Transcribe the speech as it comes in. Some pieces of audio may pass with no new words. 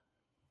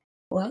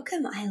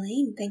Welcome,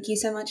 Eileen. Thank you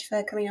so much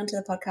for coming onto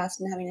the podcast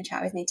and having a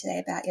chat with me today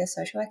about your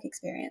social work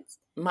experience.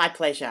 My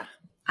pleasure.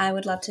 I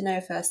would love to know,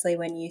 firstly,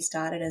 when you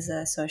started as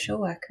a social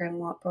worker and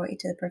what brought you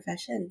to the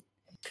profession.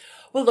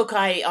 Well, look,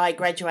 I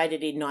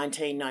graduated in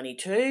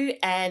 1992,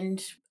 and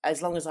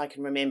as long as I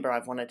can remember,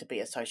 I've wanted to be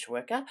a social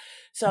worker.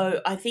 So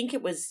I think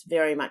it was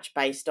very much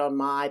based on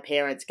my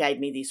parents gave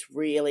me this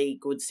really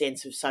good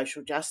sense of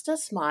social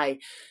justice. My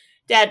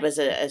dad was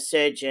a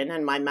surgeon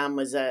and my mum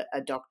was a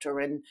doctor,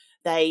 and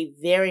they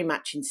very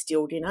much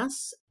instilled in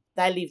us.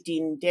 They lived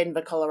in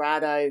Denver,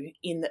 Colorado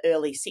in the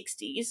early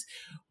 60s,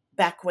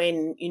 back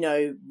when,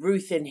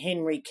 Ruth and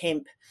Henry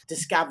Kemp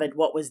discovered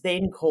what was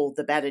then called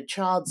the battered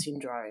child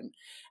syndrome.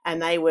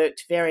 And they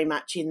worked very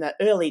much in the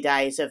early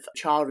days of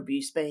child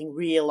abuse being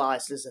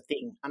realised as a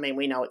thing. I mean,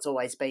 we know it's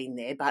always been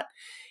there, but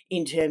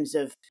in terms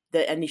of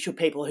the initial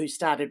people who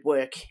started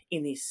work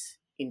in this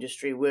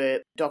industry were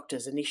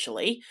doctors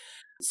initially.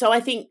 So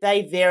I think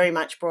they very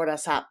much brought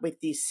us up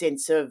with this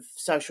sense of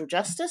social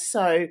justice.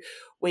 So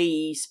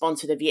we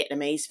sponsored a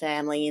Vietnamese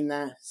family in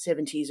the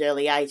 70s,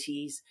 early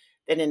 80s,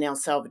 then an El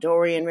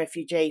Salvadorian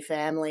refugee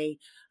family.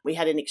 We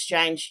had an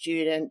exchange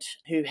student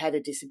who had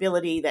a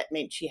disability that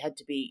meant she had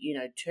to be,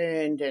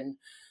 turned and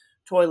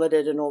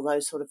toileted and all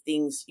those sort of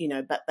things,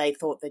 but they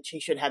thought that she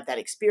should have that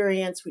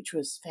experience, which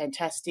was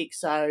fantastic.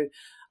 So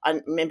I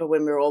remember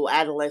when we were all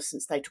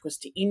adolescents, they took us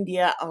to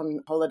India on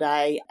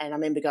holiday, and I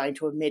remember going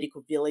to a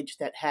medical village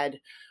that had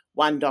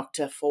one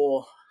doctor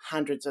for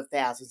hundreds of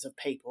thousands of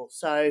people.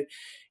 So,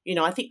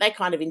 I think they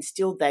kind of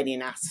instilled that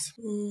in us.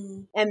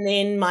 And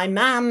then my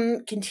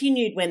mum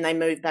continued when they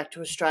moved back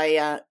to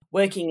Australia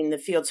working in the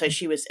field. So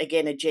she was,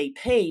 again, a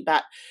GP,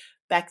 but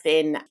back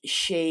then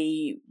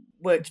she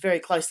worked very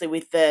closely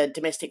with the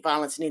Domestic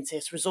Violence and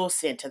Incest Resource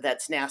Centre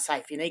that's now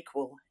Safe and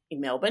Equal in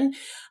Melbourne,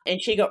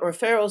 and she got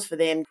referrals for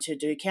them to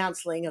do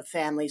counselling of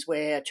families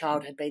where a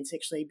child had been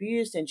sexually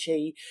abused, and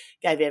she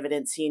gave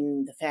evidence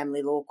in the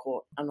family law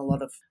court on a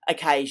lot of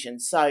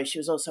occasions. So she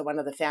was also one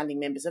of the founding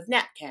members of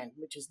NAPCAN,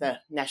 which is the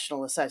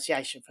National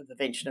Association for the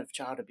Prevention of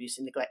Child Abuse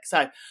and Neglect.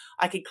 So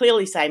I could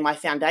clearly say my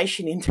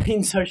foundation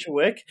in social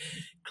work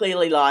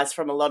clearly lies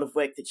from a lot of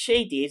work that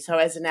she did. So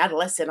as an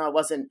adolescent, I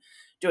wasn't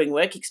doing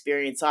work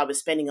experience, I was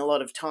spending a lot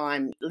of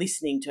time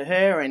listening to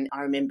her. And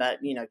I remember,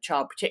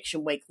 Child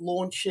Protection Week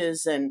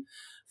launches and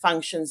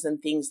functions and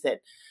things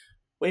that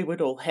we would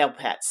all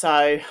help at. So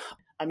I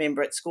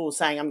remember at school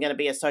saying, I'm going to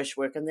be a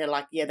social worker. And they're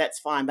like, yeah, that's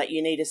fine, but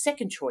you need a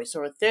second choice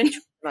or a third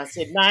choice. And I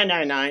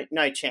said,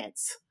 no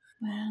chance.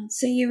 Wow.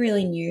 So you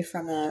really knew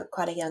from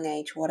quite a young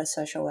age what a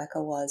social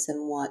worker was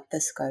and what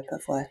the scope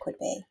of work would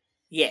be.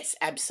 Yes,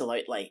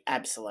 absolutely.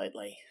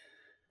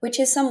 Which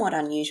is somewhat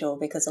unusual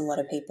because a lot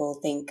of people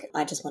think,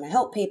 I just want to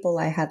help people.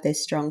 I have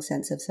this strong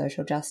sense of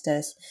social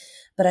justice,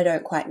 but I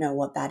don't quite know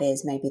what that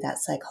is. Maybe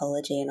that's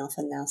psychology, and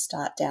often they'll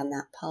start down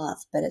that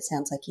path. But it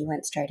sounds like you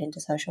went straight into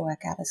social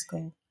work out of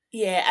school.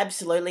 Yeah,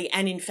 absolutely.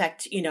 And in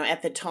fact,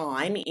 at the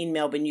time in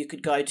Melbourne, you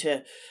could go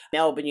to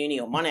Melbourne Uni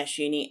or Monash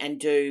Uni and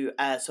do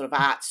a sort of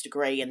arts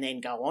degree and then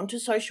go on to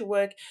social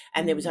work.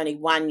 And there was only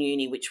one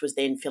uni, which was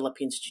then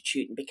Phillip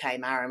Institute and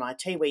became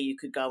RMIT, where you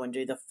could go and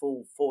do the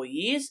full 4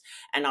 years.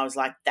 And I was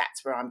like,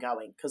 that's where I'm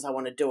going because I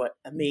want to do it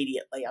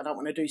immediately. I don't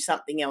want to do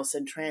something else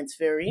and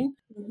transfer in.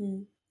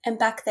 Mm-hmm. And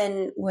back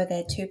then, were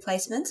there 2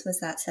 placements? Was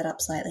that set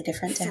up slightly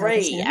different to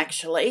 3,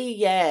 actually,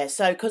 yeah.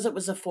 So because it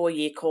was a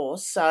 4-year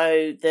course,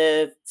 so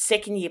the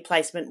second year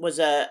placement was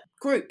a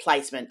group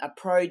placement, a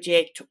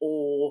project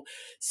or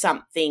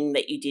something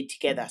that you did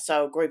together.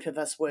 So a group of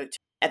us worked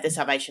at the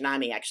Salvation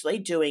Army, actually,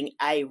 doing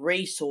a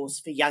resource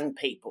for young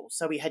people.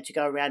 So we had to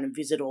go around and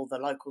visit all the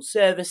local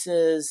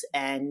services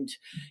and,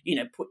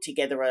 put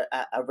together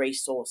a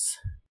resource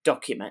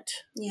document.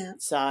 Yeah.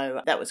 So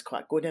that was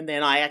quite good. And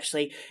then I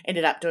actually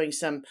ended up doing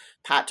some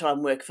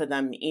part-time work for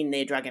them in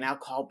their drug and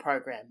alcohol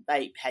program.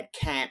 They had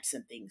camps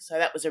and things. So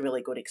that was a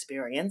really good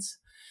experience.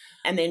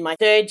 And then my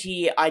third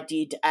year, I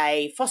did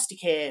a foster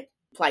care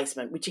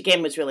placement, which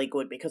again was really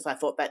good because I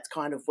thought that's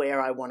kind of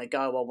where I want to go.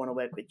 I want to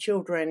work with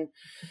children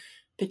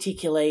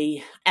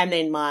particularly. And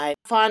then my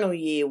final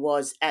year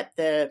was at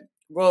the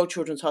Royal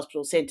Children's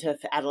Hospital Centre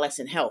for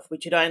Adolescent Health,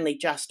 which had only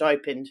just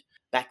opened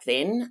back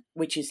then,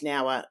 which is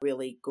now a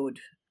really good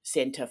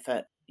centre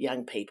for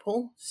young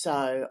people.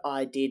 So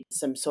I did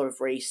some sort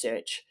of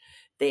research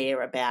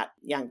there about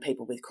young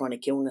people with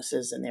chronic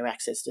illnesses and their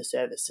access to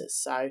services.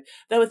 So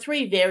there were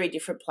 3 very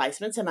different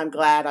placements, and I'm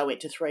glad I went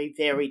to 3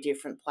 very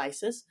different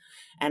places.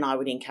 And I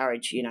would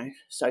encourage,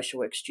 social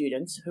work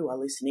students who are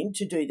listening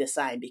to do the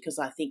same, because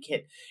I think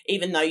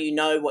even though you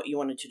know what you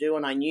wanted to do,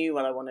 and I knew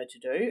what I wanted to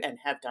do and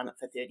have done it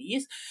for 30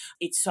 years,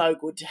 it's so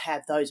good to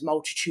have those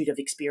multitude of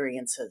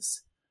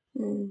experiences.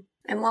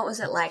 And what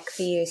was it like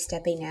for you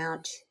stepping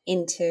out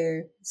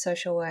into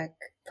social work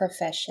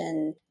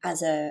profession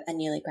as a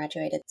newly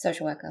graduated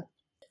social worker?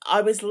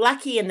 I was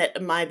lucky in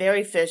that my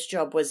very first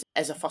job was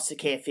as a foster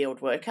care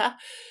field worker,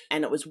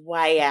 and it was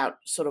way out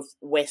sort of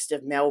west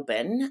of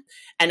Melbourne,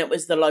 and it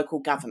was the local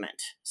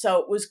government. So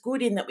it was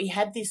good in that we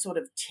had this sort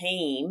of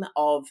team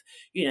of,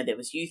 there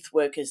was youth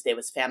workers, there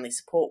was family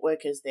support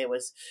workers, there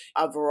was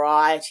a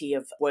variety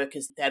of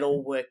workers that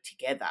all worked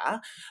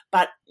together.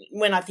 But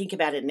when I think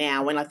about it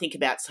now, when I think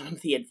about some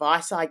of the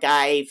advice I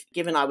gave,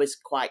 given I was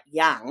quite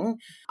young,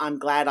 I'm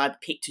glad I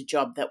picked a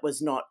job that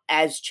was not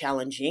as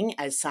challenging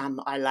as some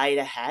I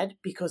later had,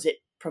 because it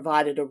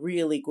provided a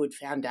really good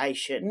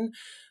foundation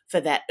for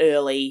that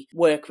early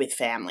work with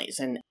families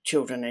and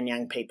children and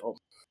young people.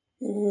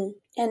 Mm-hmm.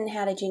 And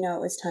how did you know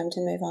it was time to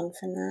move on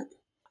from that?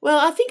 Well,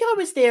 I think I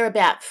was there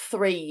about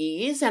 3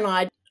 years, and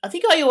I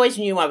think I always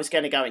knew I was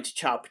going to go into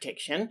child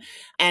protection,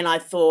 and I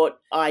thought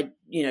I'd,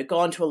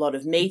 gone to a lot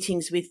of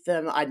meetings with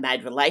them. I'd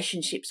made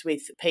relationships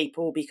with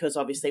people because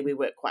obviously we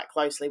work quite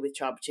closely with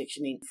child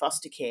protection in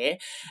foster care.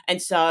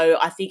 And so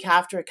I think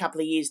after a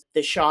couple of years,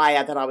 the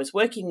shire that I was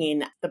working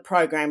in, the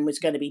program was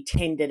going to be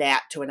tendered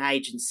out to an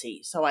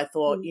agency. So I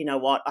thought, you know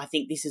what, I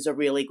think this is a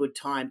really good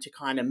time to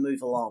kind of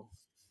move along.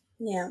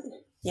 Yeah.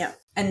 Yeah.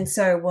 And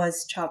so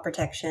was child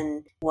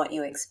protection what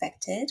you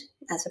expected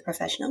as a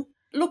professional?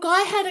 Look,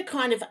 I had a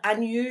kind of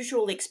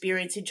unusual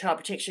experience in child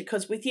protection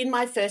because within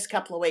my first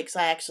couple of weeks,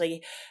 I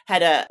actually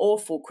had an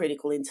awful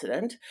critical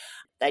incident.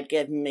 They'd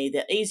given me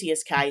the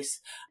easiest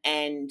case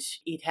and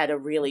it had a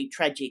really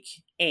tragic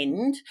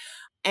end.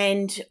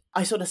 And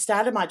I sort of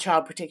started my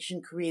child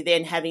protection career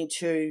then having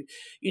to,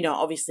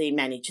 obviously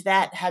manage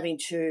that, having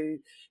to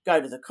go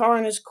to the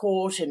coroner's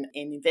court and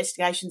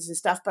investigations and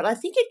stuff. But I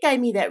think it gave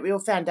me that real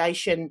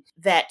foundation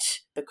that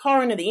the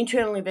coroner, the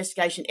internal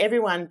investigation,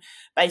 everyone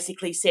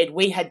basically said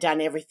we had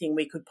done everything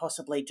we could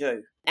possibly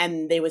do.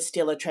 And there was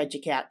still a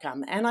tragic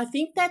outcome. And I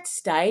think that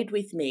stayed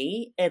with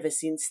me ever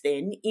since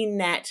then, in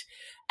that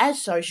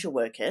as social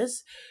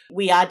workers,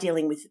 we are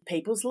dealing with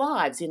people's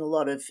lives in a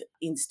lot of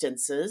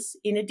instances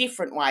in a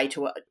different way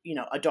to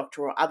a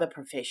doctor or other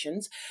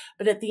professions.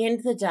 But at the end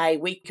of the day,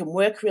 we can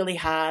work really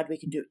hard, we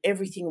can do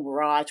everything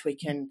right, we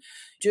can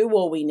do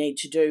all we need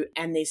to do,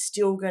 and there's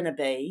still going to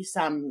be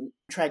some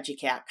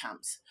tragic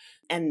outcomes.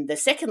 And the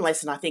second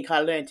lesson I think I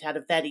learned out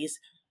of that is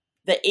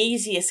the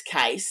easiest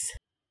case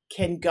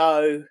can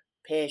go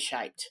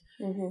pear-shaped.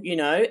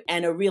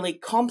 And a really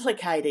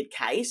complicated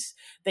case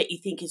that you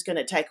think is going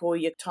to take all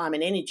your time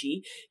and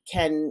energy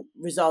can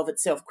resolve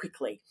itself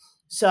quickly.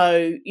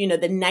 So,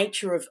 the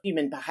nature of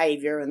human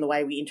behaviour and the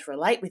way we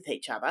interrelate with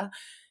each other,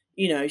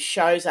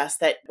 shows us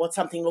that what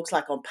something looks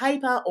like on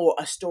paper or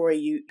a story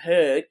you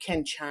heard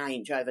can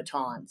change over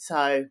time.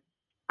 So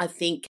I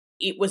think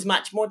it was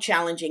much more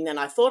challenging than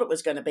I thought it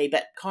was going to be,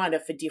 but kind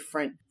of for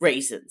different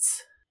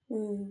reasons.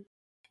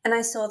 And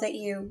I saw that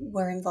you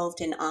were involved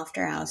in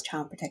after-hours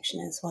child protection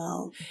as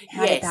well.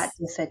 How Yes. did that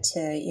differ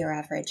to your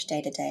average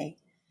day-to-day?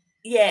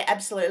 Yeah,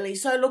 absolutely.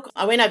 So look,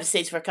 I went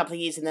overseas for a couple of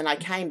years and then I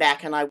came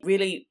back and I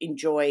really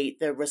enjoy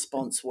the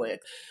response work,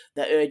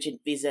 the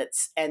urgent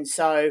visits. And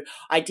so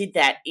I did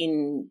that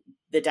in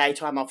the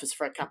daytime office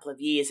for a couple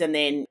of years, and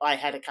then I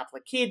had a couple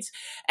of kids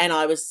and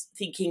I was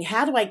thinking,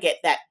 how do I get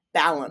that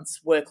balance,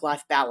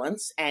 work-life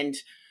balance? And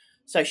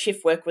so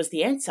shift work was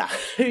the answer.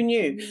 Who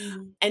knew?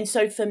 And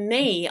so for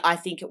me, I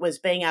think it was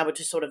being able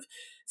to sort of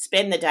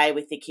spend the day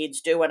with the kids,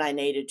 do what I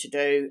needed to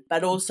do,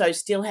 but also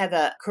still have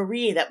a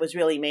career that was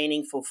really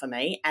meaningful for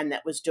me and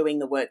that was doing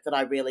the work that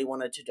I really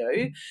wanted to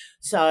do.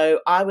 So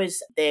I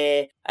was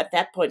there at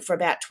that point for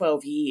about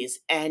 12 years,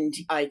 and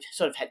I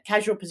sort of had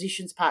casual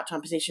positions,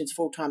 part-time positions,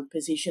 full-time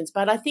positions,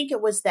 but I think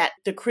it was that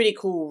the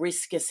critical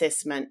risk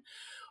assessment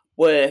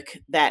work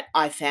that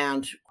I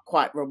found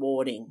quite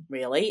rewarding,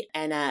 really,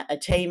 and a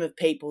team of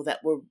people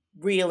that were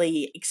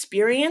really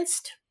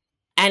experienced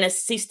and a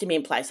system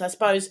in place. I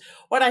suppose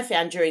what I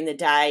found during the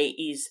day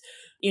is,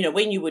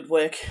 when you would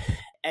work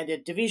at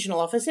a divisional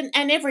office, and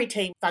every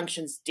team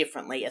functions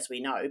differently, as we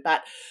know,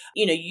 but,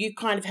 you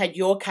kind of had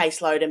your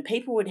caseload and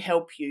people would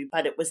help you,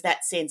 but it was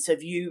that sense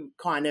of you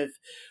kind of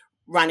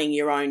running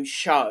your own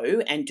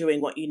show and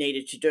doing what you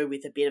needed to do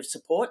with a bit of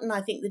support. And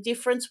I think the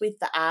difference with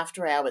the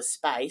after-hours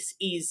space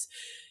is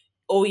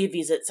all your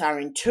visits are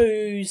in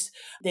twos.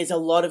 There's a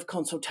lot of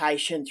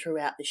consultation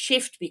throughout the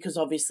shift because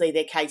obviously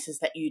they're cases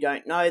that you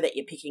don't know that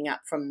you're picking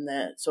up from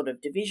the sort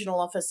of divisional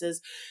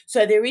officers.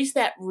 So there is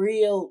that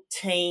real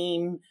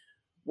team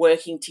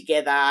working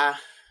together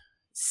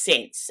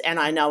sense. And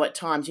I know at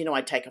times,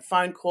 I'd take a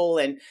phone call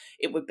and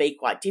it would be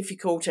quite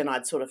difficult and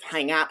I'd sort of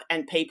hang up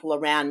and people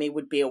around me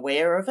would be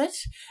aware of it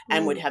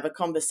and would have a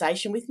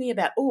conversation with me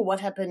about, oh, what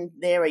happened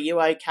there? Are you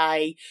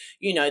okay?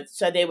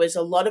 So there was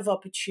a lot of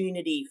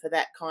opportunity for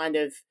that kind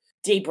of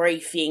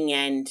debriefing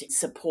and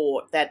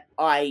support that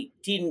I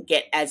didn't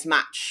get as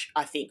much,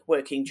 I think,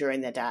 working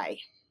during the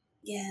day.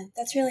 Yeah,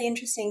 that's really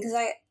interesting because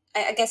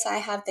I guess I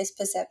have this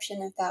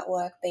perception of that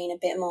work being a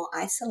bit more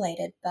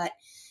isolated, but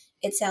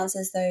it sounds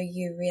as though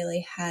you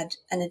really had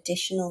an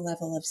additional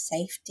level of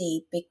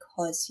safety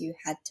because you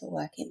had to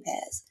work in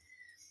pairs.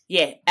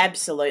 Yeah,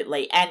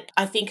 absolutely. And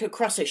I think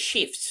across a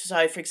shift,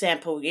 so for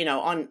example,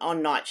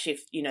 on night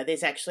shift,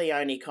 there's actually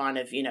only kind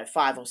of,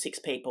 5 or 6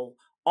 people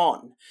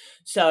on.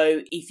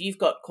 So if you've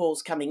got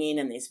calls coming in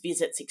and there's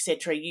visits,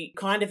 etc., you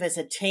kind of as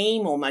a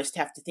team almost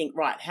have to think,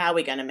 right, how are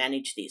we going to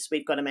manage this?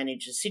 We've got to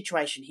manage a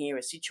situation here,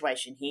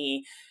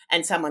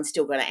 and someone's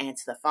still got to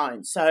answer the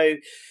phone. So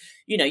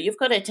you've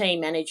got a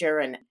team manager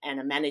and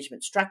a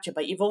management structure,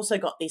 but you've also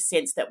got this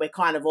sense that we're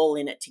kind of all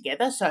in it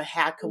together. So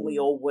how can we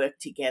all work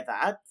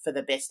together for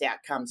the best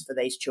outcomes for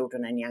these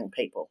children and young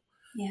people?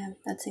 Yeah,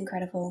 that's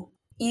incredible.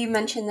 You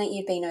mentioned that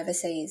you'd been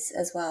overseas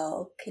as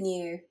well. Can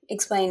you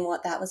explain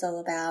what that was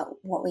all about?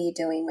 What were you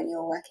doing when you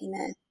were working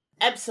there?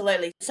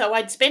 Absolutely. So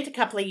I'd spent a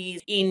couple of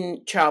years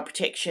in child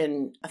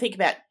protection, I think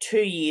about 2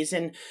 years,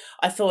 and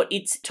I thought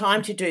it's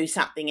time to do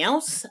something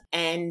else.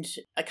 And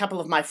a couple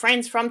of my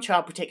friends from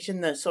child protection,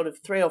 the sort of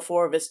 3 or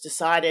 4 of us,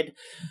 decided,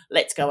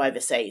 let's go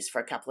overseas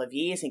for a couple of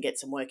years and get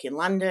some work in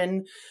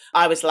London.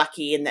 I was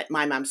lucky in that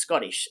my mum's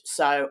Scottish,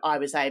 so I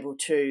was able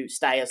to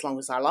stay as long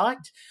as I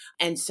liked.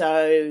 And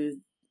so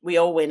we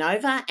all went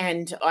over,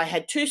 and I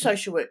had 2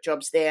 social work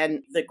jobs there.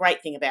 And the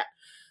great thing about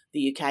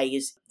the UK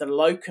is the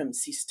locum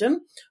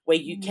system, where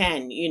you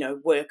can,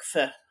 work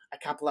for a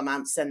couple of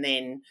months and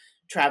then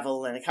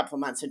travel, and a couple of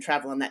months and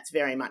travel, and that's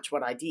very much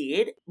what I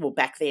did. Well,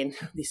 back then,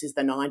 this is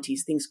the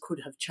 90s, things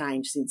could have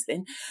changed since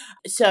then.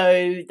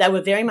 So they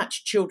were very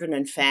much children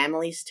and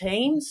families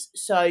teams.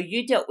 So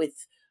you dealt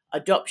with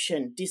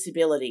adoption,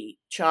 disability,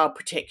 child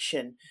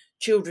protection,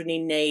 children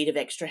in need of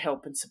extra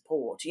help and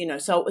support,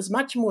 so it was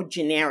much more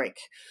generic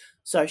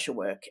social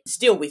work,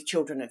 still with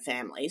children and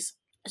families.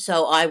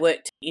 So I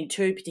worked in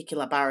 2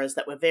 particular boroughs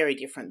that were very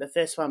different. The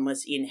first one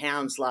was in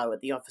Hounslow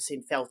at the office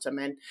in Feltham,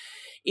 and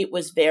it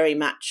was very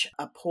much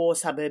a poor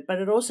suburb, but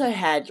it also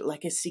had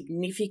like a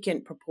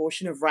significant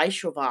proportion of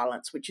racial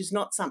violence, which is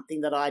not something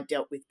that I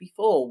dealt with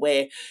before,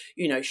 where,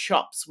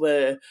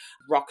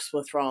 rocks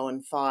were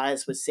thrown,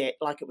 fires were set,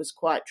 like it was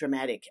quite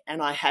dramatic.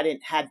 And I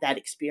hadn't had that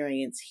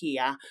experience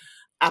here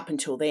up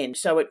until then.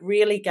 So it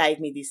really gave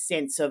me this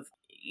sense of,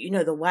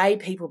 the way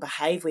people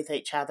behave with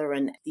each other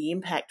and the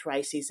impact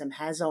racism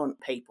has on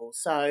people.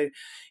 So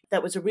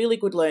that was a really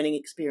good learning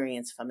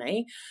experience for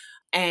me.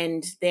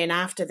 And then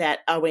after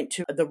that, I went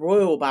to the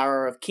Royal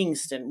Borough of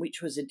Kingston,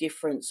 which was a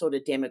different sort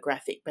of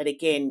demographic, but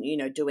again,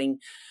 doing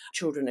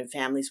children and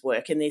families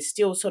work. And there's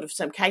still sort of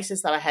some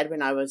cases that I had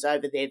when I was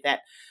over there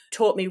that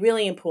taught me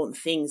really important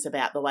things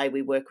about the way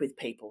we work with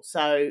people.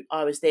 So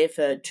I was there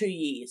for 2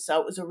 years. So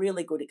it was a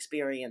really good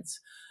experience.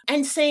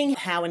 And seeing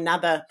how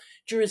another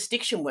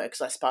jurisdiction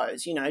works, I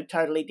suppose,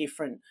 totally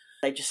different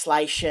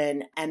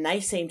legislation, and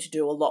they seem to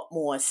do a lot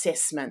more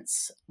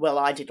assessments. Well,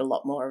 I did a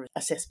lot more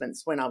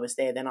assessments when I was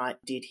there than I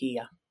did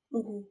here.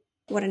 Mm-hmm.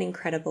 What an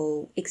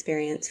incredible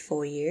experience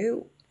for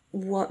you.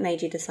 What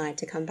made you decide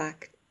to come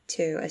back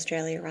to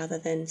Australia rather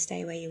than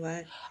stay where you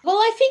were? Well,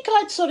 I think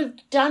I'd sort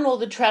of done all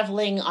the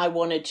travelling I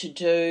wanted to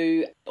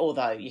do,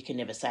 although you can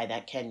never say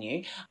that, can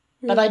you?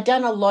 But I'd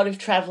done a lot of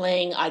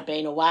travelling. I'd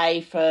been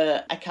away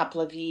for a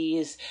couple of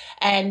years.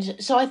 And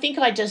so I think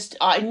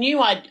I knew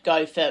I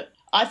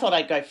thought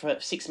I'd go for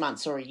 6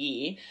 months or a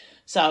year.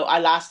 So I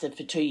lasted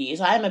for 2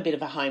 years. I am a bit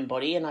of a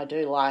homebody, and I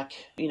do like,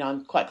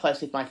 I'm quite close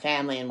with my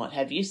family and what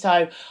have you.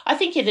 So I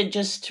think it had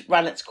just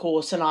run its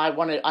course, and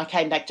I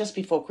came back just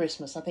before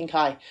Christmas. I think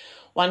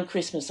one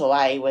Christmas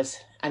away was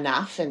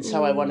enough. And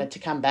so I wanted to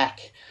come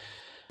back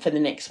for the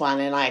next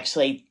one. And I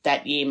actually,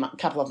 that year, a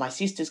couple of my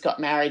sisters got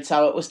married.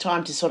 So it was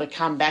time to sort of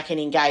come back and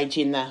engage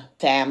in the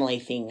family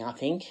thing, I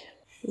think.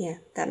 Yeah,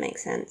 that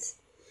makes sense.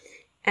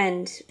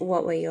 And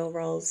what were your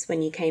roles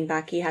when you came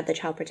back? You had the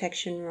child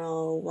protection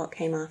role. What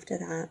came after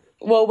that?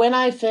 Well, when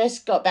I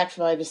first got back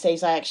from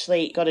overseas, I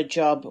actually got a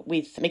job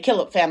with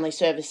McKillop Family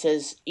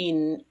Services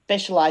in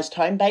specialised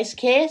home-based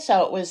care.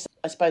 So it was,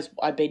 I suppose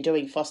I'd been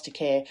doing foster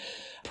care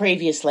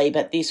previously,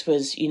 but this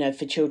was,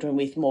 for children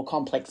with more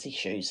complex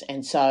issues.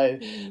 And so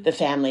the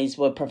families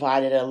were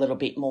provided a little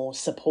bit more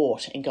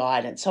support and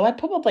guidance. So I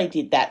probably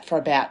did that for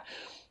about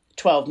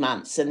 12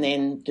 months, and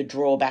then the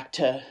drawback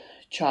to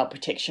child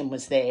protection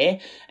was there,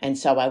 and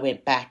so I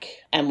went back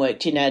and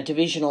worked in a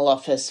divisional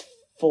office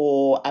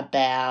for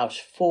about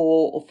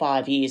 4 or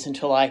 5 years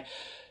until I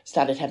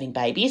started having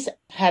babies.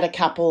 Had a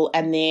couple,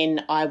 and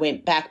then I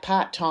went back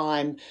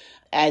part-time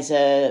as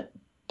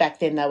back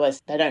then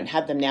they don't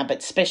have them now,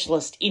 but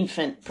specialist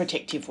infant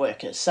protective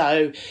workers.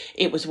 So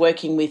it was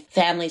working with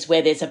families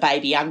where there's a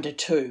baby under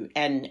 2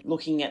 and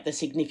looking at the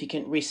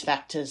significant risk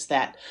factors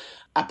that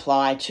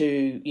apply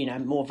to,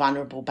 more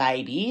vulnerable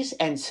babies.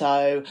 And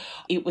so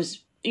it was,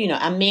 a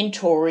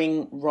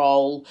mentoring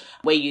role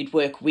where you'd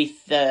work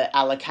with the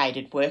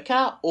allocated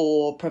worker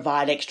or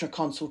provide extra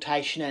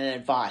consultation and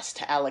advice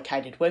to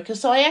allocated workers.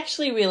 So I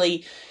actually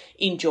really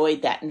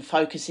enjoyed that, and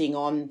focusing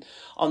on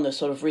the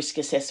sort of risk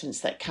assessments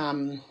that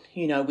come,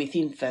 with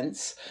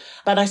infants.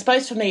 But I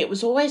suppose for me, it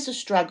was always a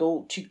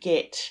struggle to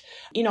get,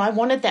 I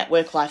wanted that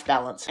work-life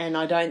balance, and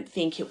I don't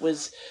think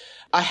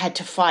I had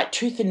to fight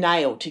tooth and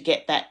nail to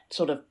get that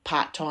sort of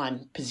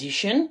part-time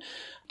position.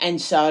 And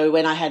so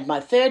when I had my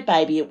third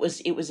baby, it was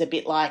a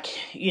bit like,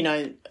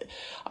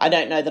 I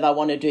don't know that I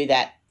want to do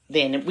that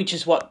then, which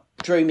is what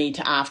drew me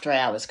to after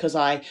hours, because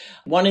I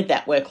wanted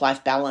that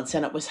work-life balance,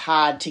 and it was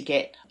hard to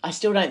get. I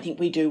still don't think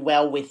we do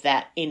well with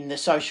that in the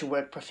social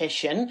work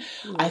profession.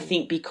 I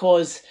think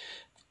because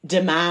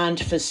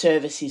demand for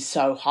service is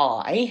so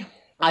high,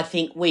 I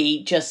think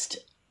we just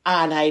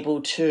aren't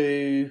able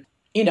to,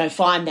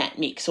 find that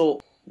mix, or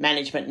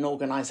management and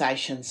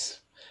organisations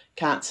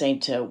can't seem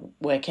to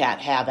work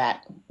out how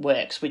that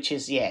works, which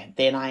is,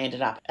 then I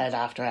ended up at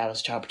after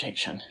hours child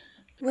protection.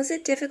 Was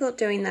it difficult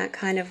doing that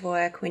kind of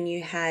work when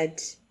you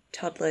had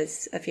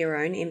toddlers of your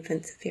own,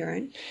 infants of your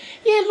own?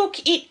 Yeah,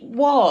 look, it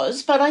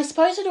was, but I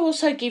suppose it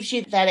also gives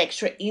you that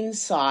extra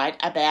insight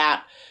about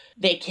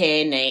their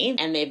care need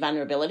and their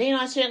vulnerability. And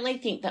I certainly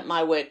think that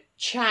my work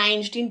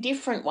changed in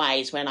different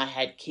ways when I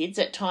had kids.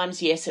 At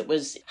times, yes, it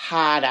was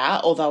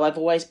harder, although I've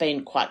always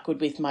been quite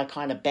good with my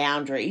kind of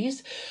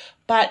boundaries.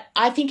 But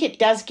I think it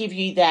does give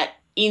you that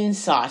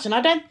insight. And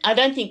I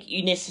don't think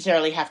you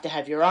necessarily have to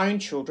have your own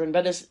children,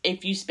 but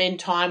if you spend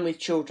time with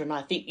children,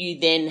 I think you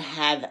then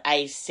have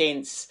a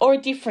sense, or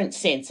a different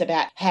sense,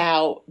 about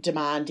how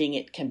demanding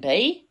it can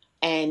be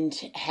and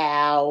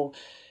how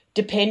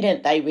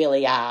dependent they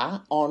really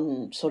are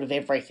on sort of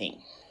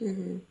everything.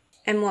 Mm-hmm.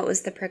 And what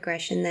was the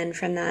progression then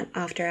from that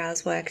after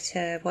hours work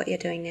to what you're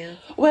doing now?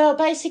 Well,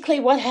 basically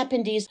what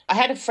happened is I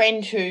had a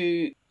friend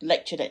who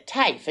lectured at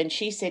TAFE, and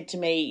she said to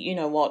me, you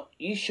know what,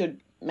 you should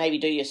maybe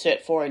do your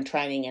Cert 4 in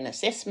training and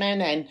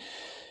assessment and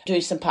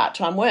do some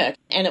part-time work.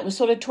 And it was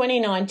sort of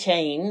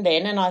 2019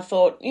 then, and I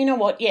thought, you know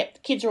what, the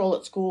kids are all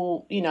at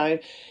school,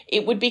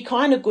 it would be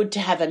kind of good to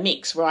have a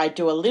mix where I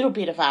do a little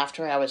bit of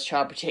after-hours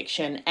child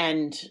protection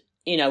and,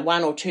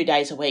 1 or 2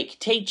 days a week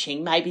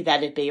teaching. Maybe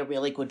that'd be a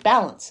really good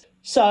balance.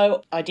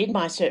 So I did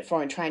my Cert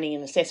 4 in training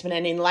and assessment,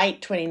 and in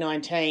late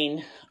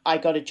 2019, I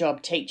got a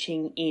job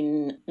teaching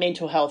in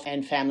mental health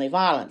and family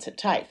violence at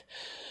TAFE.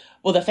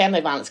 Well, the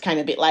family violence came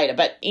a bit later,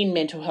 but in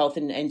mental health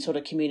and sort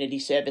of community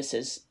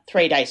services,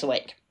 3 days a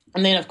week.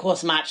 And then, of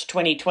course, March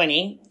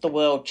 2020, the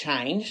world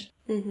changed.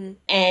 Mm-hmm.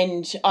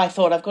 And I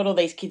thought, I've got all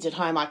these kids at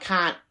home, I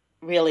can't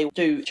really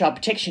do child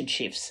protection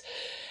shifts.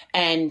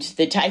 And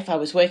the TAFE I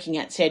was working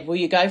at said, will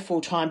you go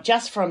full-time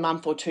just for a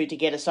month or two to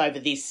get us over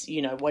this,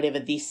 whatever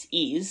this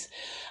is?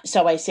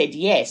 So I said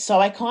yes. So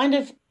I kind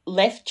of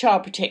left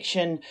child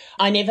protection.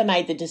 I never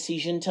made the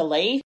decision to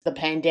leave. The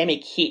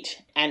pandemic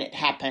hit and it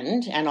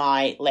happened, and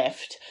I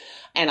left.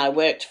 And I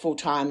worked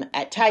full-time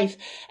at TAFE,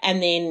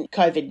 and then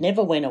COVID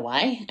never went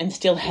away and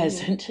still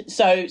hasn't.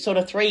 So sort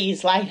of 3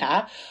 years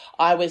later,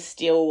 I was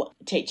still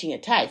teaching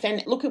at TAFE.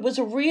 And look, it was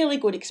a really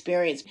good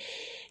experience.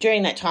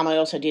 During that time, I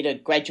also did a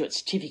graduate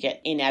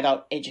certificate in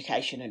adult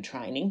education and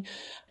training,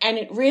 and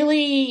it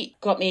really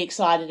got me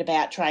excited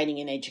about training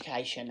and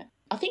education.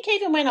 I think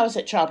even when I was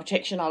at child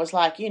protection, I was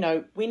like,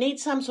 we need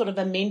some sort of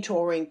a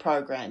mentoring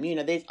program.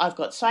 I've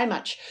got so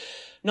much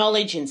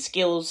knowledge and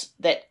skills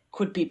that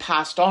could be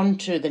passed on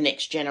to the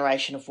next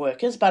generation of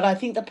workers. But I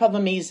think the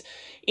problem is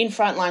in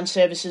frontline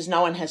services,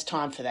 no one has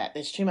time for that.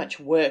 There's too much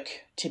work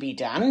to be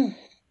done.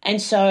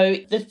 And so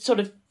the sort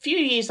of few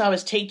years I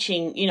was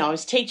teaching, I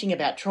was teaching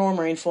about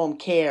trauma-informed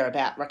care,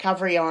 about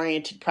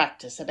recovery-oriented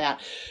practice, about,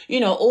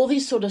 all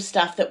this sort of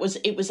stuff it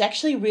was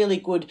actually really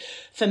good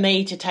for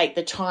me to take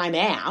the time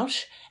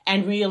out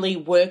and really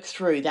work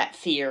through that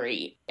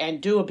theory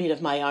and do a bit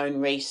of my own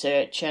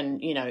research.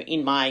 And,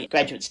 in my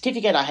graduate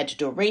certificate, I had to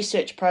do a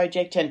research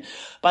project. And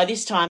by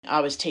this time,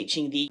 I was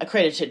teaching the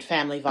accredited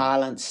family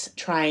violence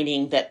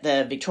training that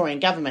the Victorian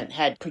government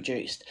had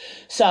produced.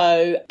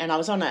 So, and I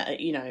was on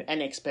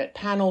an expert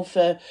panel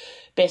for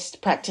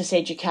best practice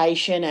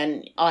education.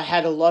 And I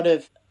had a lot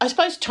of,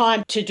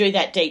 time to do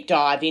that deep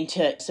dive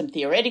into some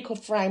theoretical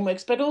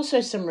frameworks, but also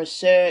some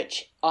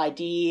research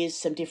ideas,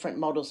 some different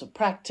models of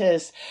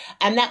practice.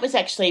 And that was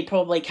actually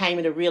probably came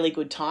at a really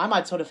good time.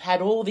 I'd sort of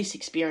had all this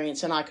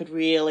experience and I could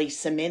really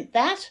cement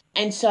that.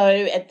 And so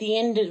at the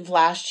end of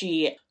last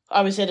year,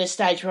 I was at a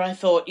stage where I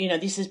thought,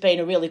 this has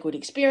been a really good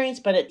experience,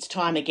 but it's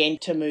time again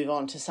to move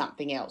on to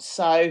something else.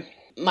 So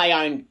my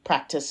own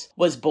practice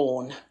was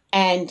born.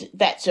 And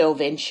that's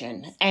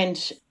Earlvention.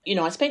 And,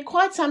 I spent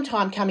quite some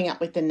time coming up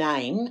with the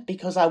name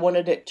because I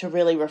wanted it to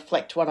really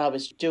reflect what I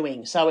was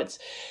doing. So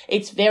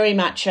it's very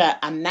much a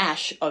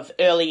mash of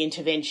early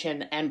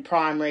intervention and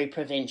primary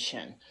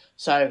prevention.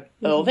 So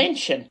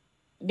Earlvention.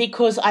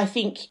 Because I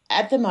think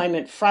at the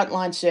moment,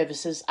 frontline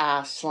services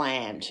are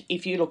slammed.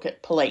 If you look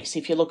at police,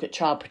 if you look at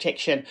child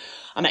protection,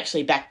 I'm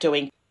actually back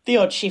doing the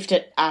odd shift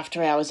at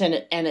after hours and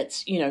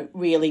it's,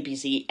 really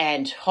busy,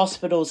 and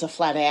hospitals are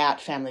flat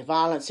out, family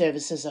violence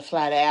services are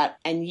flat out.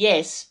 And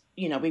yes,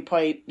 we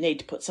probably need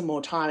to put some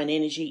more time and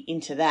energy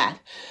into that.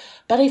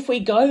 But if we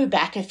go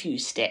back a few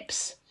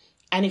steps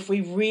and if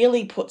we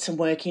really put some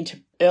work into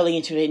early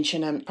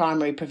intervention and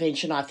primary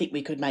prevention, I think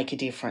we could make a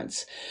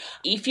difference.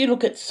 If you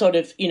look at sort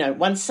of,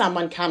 once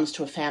someone comes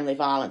to a family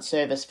violence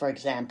service, for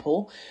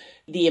example,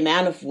 the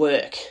amount of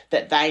work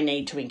that they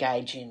need to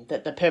engage in,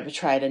 that the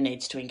perpetrator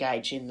needs to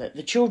engage in, that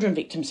the children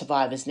victim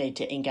survivors need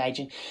to engage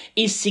in,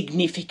 is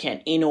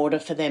significant in order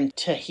for them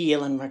to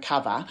heal and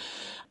recover.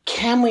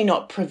 Can we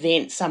not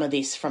prevent some of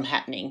this from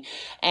happening?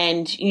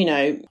 And, you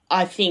know,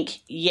 I think,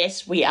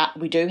 yes, we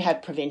do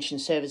have prevention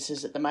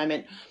services at the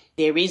moment.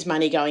 There is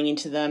money going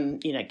into them.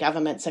 You know,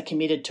 governments are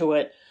committed to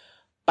it,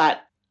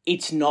 but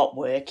it's not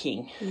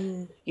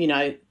working. You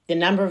know, the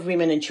number of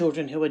women and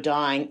children who are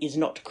dying is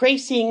not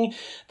decreasing.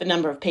 The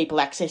number of people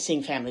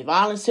accessing family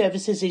violence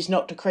services is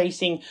not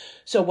decreasing.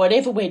 So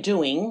whatever we're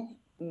doing,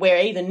 we're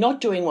either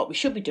not doing what we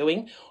should be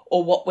doing,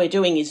 or what we're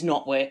doing is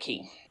not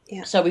working.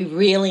 Yeah. So we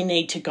really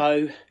need to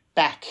go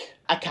back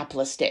a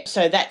couple of steps.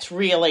 So that's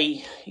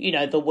really, you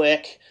know, the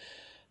work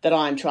that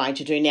I'm trying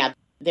to do now.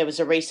 There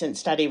was a recent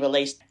study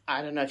released,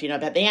 I don't know if you know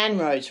about the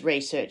ANROS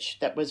research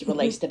that was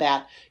released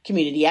about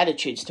community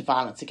attitudes to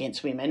violence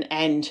against women.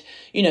 And,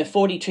 you know,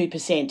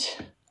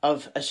 42%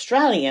 of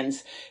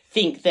Australians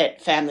think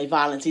that family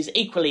violence is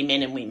equally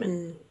men and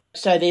women.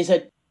 So there's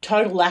a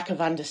total lack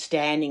of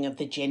understanding of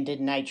the gendered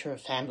nature of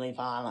family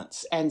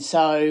violence. And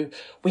so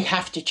we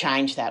have to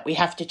change that. We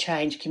have to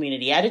change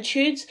community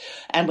attitudes,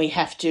 and we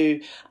have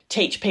to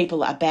teach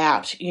people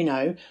about, you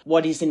know,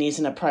 what is and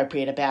isn't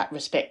appropriate about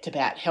respect,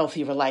 about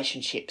healthy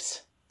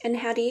relationships. And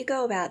how do you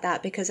go about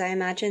that? Because I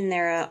imagine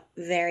there are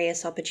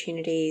various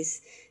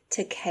opportunities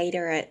to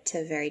cater it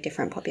to very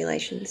different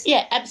populations.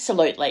 Yeah,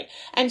 absolutely.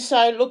 And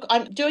so, look,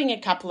 I'm doing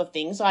a couple of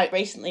things. I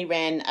recently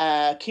ran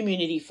a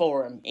community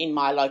forum in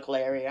my local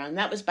area, and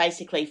that was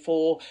basically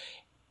for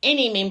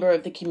any member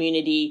of the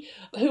community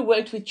who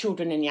worked with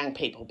children and young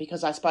people,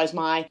 because I suppose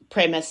my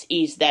premise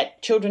is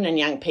that children and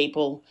young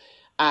people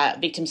are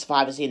victim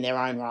survivors in their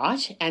own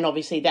right, and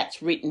obviously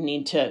that's written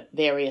into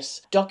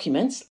various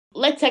documents.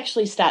 Let's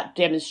actually start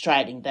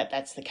demonstrating that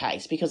that's the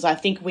case, because I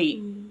think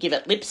we give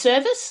it lip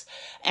service,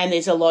 and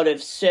there's a lot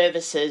of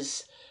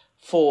services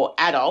for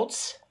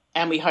adults,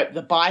 and we hope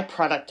the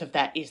byproduct of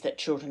that is that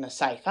children are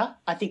safer.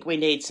 I think we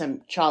need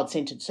some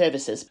child-centred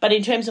services. But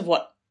in terms of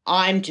what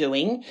I'm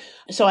doing,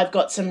 so I've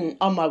got some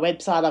on my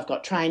website, I've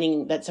got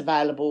training that's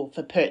available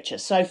for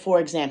purchase. So, for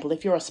example,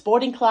 if you're a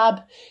sporting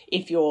club,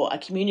 if you're a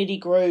community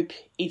group,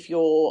 if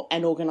you're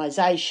an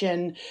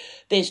organisation,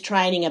 there's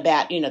training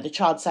about, you know, the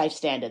child safe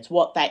standards,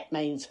 what that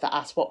means for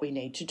us, what we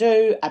need to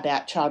do,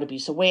 about child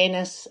abuse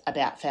awareness,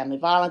 about family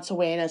violence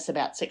awareness,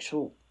 about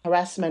sexual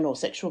harassment or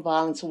sexual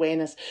violence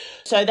awareness.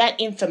 So that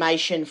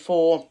information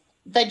for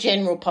the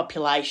general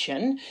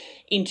population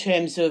in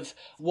terms of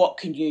what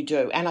can you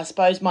do. And I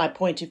suppose my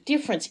point of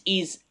difference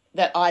is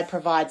that I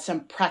provide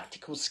some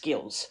practical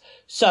skills.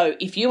 So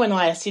if you and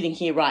I are sitting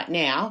here right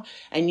now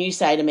and you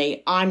say to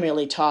me, I'm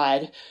really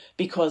tired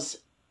because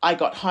I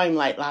got home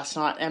late last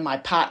night and my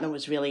partner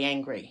was really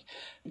angry,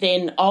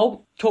 then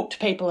I'll talk to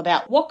people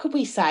about what could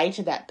we say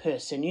to that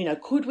person. You know,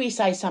 could we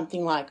say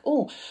something like,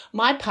 oh,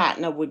 my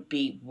partner would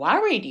be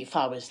worried if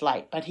I was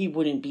late, but he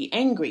wouldn't be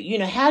angry. You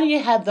know, how do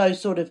you have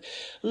those sort of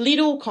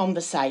little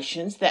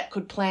conversations that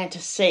could plant a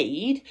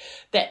seed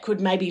that could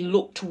maybe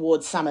look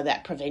towards some of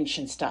that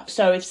prevention stuff?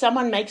 So if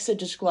someone makes a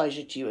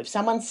disclosure to you, if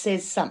someone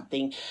says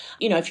something,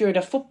 you know, if you're at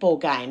a football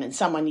game and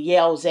someone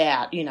yells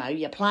out, you know,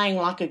 you're playing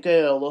like a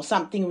girl or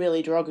something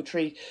really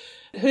derogatory,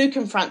 who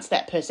confronts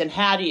that person?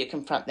 How do you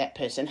confront that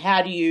person?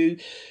 How do you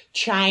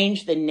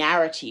change the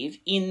narrative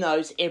in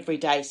those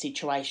everyday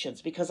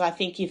situations? Because I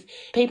think if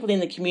people in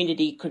the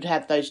community could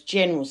have those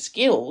general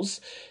skills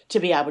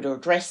to be able to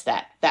address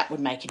that, that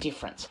would make a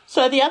difference.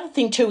 So the other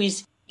thing too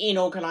is in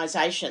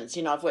organisations,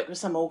 you know, I've worked with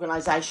some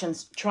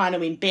organisations trying to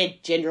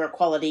embed gender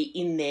equality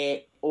in their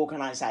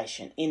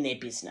organisation, in their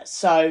business.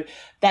 So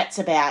that's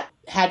about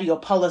how do your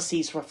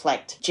policies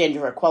reflect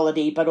gender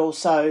equality, but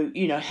also,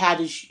 you know, how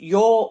does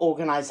your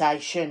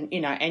organisation, you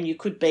know, and you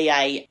could be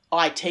a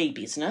IT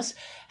business,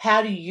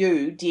 how do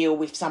you deal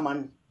with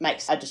someone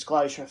makes a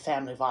disclosure of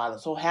family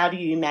violence, or how do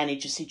you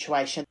manage a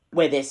situation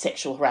where there's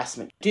sexual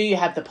harassment? Do you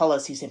have the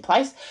policies in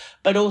place?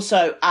 But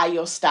also, are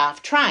your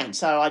staff trained?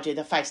 So I do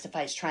the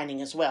face-to-face training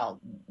as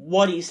well.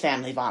 What is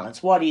family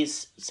violence? What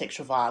is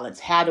sexual violence?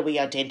 How do we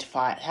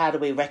identify it? How do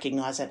we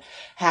recognise it?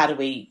 How do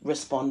we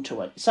respond to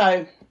it?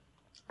 So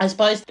I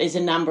suppose there's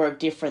a number of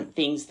different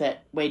things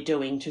that we're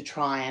doing to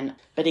try and,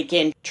 but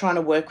again, trying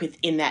to work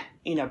within that,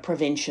 you know,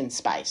 prevention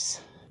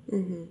space.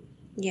 Mm-hmm.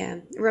 Yeah,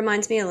 it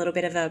reminds me a little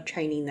bit of a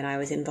training that I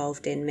was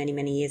involved in many,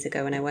 many years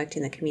ago when I worked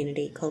in the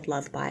community called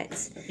Love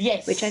Bites.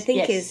 Yes. Which I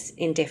think is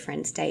in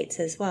different states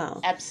as well.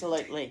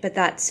 Absolutely. But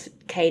that's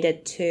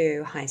catered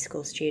to high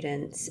school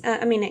students.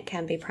 I mean, it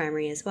can be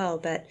primary as well,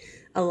 but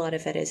a lot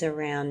of it is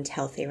around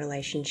healthy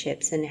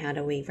relationships and how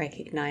do we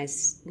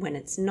recognise when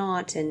it's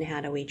not, and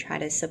how do we try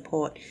to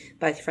support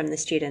both from the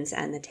students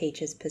and the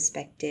teachers'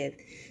 perspective,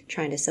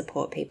 trying to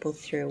support people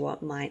through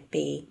what might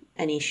be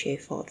an issue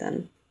for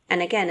them.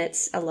 And again,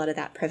 it's a lot of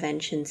that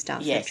prevention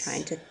stuff. Yes. Of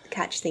trying to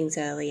catch things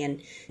early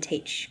and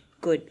teach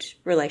good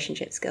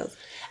relationship skills.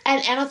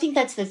 And I think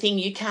that's the thing.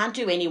 You can't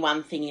do any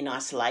one thing in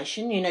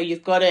isolation.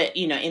 You've got to,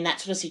 in that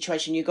sort of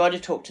situation, you've got to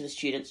talk to the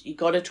students, you've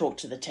got to talk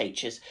to the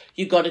teachers,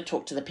 you've got to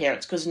talk to the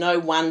parents, because no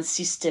one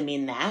system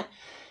in that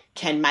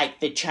can make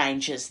the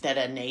changes that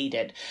are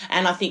needed.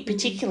 And I think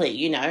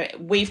particularly,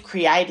 we've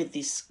created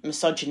this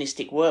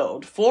misogynistic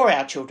world for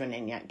our children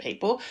and young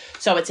people.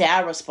 So it's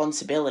our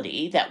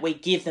responsibility that we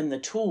give them the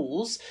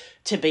tools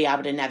to be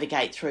able to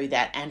navigate through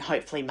that and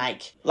hopefully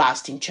make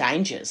lasting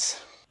changes.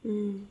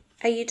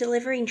 Are you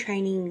delivering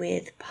training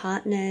with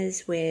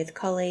partners, with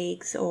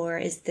colleagues, or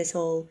is this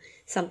all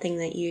something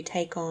that you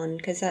take on?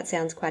 Because that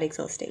sounds quite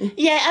exhausting.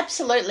 Yeah,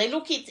 absolutely.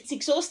 Look, it's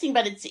exhausting,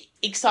 but it's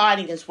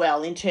exciting as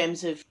well in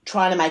terms of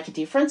trying to make a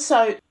difference.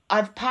 So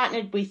I've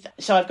partnered with,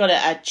 I've got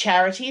a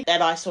charity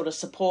that I sort of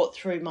support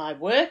through my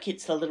work.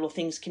 It's the Little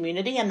Things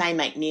community, and they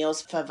make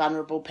meals for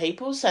vulnerable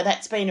people. So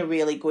that's been a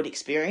really good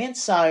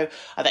experience. So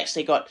I've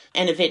actually got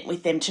an event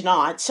with them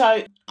tonight.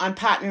 So I'm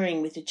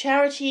partnering with the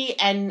charity,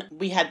 and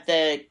we had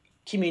the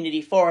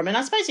community forum. And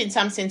I suppose in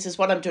some senses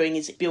what I'm doing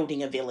is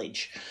building a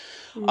village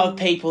of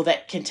people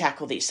that can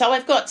tackle this. So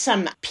I've got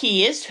some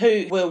peers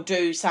who will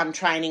do some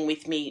training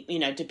with me,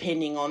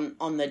 depending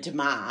on the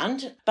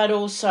demand. But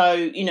also,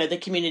 the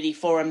community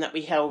forum that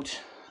we held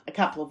a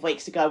couple of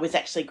weeks ago was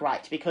actually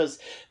great, because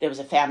there was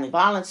a family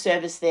violence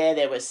service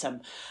there was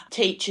some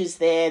teachers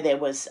there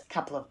was a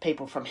couple of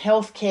people from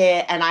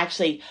healthcare, and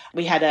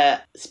we had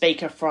a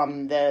speaker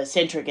from the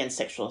Centre Against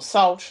Sexual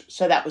Assault,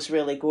 so that was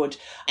really good.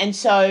 And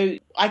so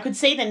I could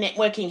see the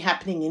networking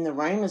happening in the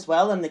room as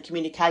well, and the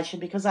communication,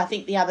 because I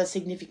think the other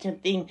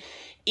significant thing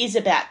is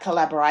about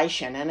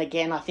collaboration. And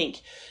again, I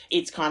think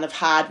it's kind of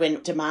hard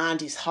when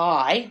demand is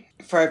high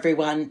for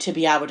everyone to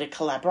be able to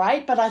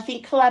collaborate, but I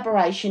think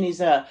collaboration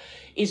is a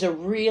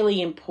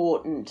really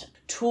important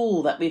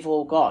tool that we've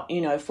all got.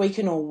 If we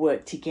can all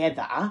work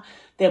together,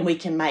 then we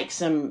can make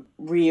some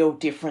real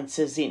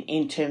differences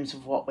in terms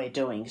of what we're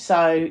doing.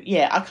 So,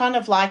 yeah, I kind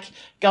of like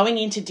going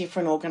into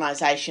different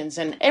organisations,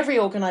 and every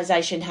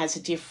organisation has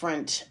a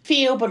different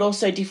feel, but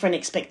also different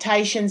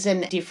expectations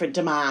and different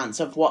demands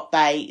of what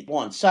they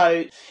want.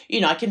 So,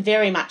 I can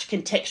very much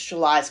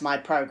contextualise my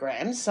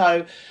programs.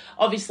 So,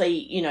 obviously,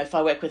 if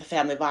I work with a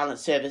family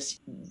violence service,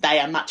 they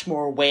are much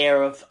more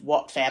aware of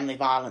what family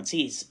violence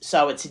is.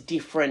 So it's a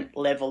different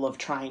level of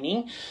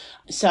training.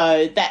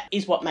 So that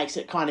is what makes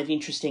it kind of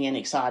interesting and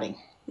exciting.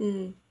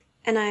 And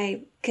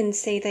I can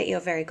see that you're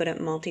very good at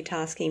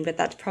multitasking, but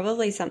that's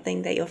probably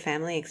something that your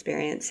family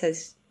experience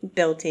has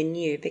built in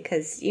you,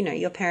 because,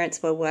 your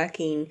parents were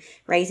working,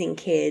 raising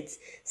kids,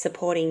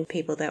 supporting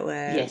people that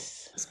were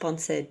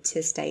sponsored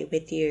to stay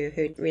with you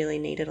who really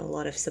needed a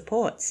lot of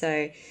support.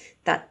 So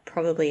that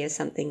probably is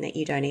something that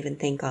you don't even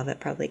think of. It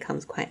probably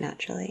comes quite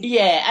naturally.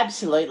 Yeah,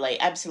 absolutely.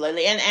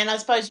 And I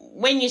suppose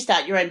when you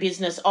start your own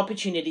business,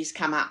 opportunities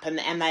come up,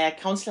 and they are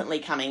constantly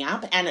coming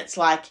up, and it's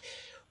like,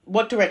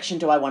 what direction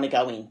do I want to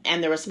go in?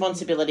 And the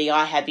responsibility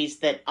I have is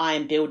that I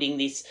am building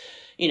this,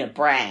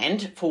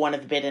 brand, for want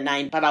of a better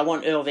name, but I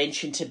want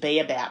Earlvention to be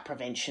about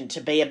prevention,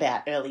 to be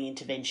about early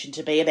intervention,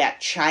 to be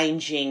about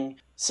changing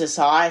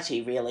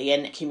society, really,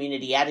 and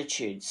community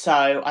attitudes.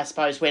 So I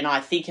suppose when I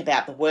think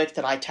about the work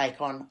that I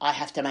take on, I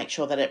have to make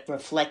sure that it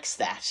reflects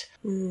that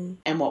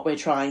and what we're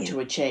trying to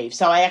achieve.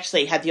 So I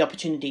actually had the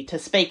opportunity to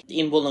speak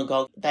in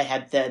Wollongong. They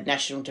had the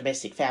National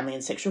Domestic Family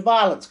and Sexual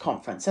Violence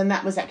Conference, and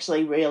that was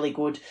actually really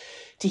good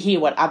to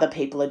hear what other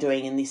people are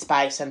doing in this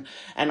space, and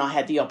I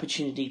had the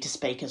opportunity to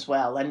speak as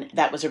well, and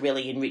that was a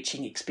really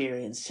enriching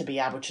experience to be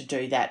able to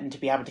do that and to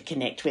be able to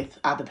connect with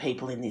other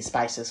people in this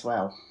space as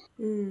well.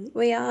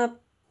 We are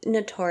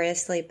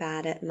notoriously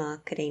bad at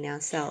marketing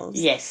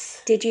ourselves.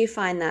 Yes. Did you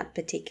find that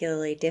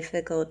particularly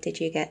difficult? Did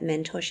you get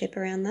mentorship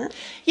around that?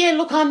 Yeah,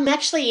 look, I'm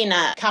actually in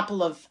a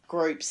couple of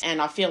groups,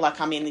 and I feel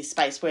like I'm in this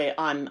space where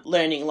I'm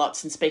learning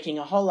lots and speaking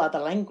a whole other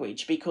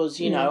language,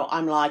 because,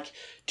 I'm like,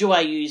 do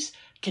I use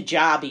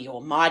Kajabi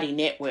or Mighty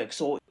Networks,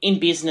 or in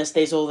business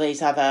there's all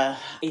these other,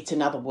 it's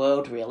another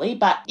world really.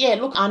 But yeah,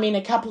 look, I'm in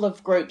a couple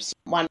of groups.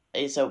 One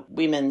is a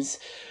women's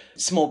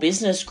small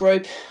business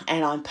group,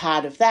 and I'm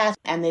part of that.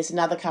 And there's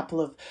another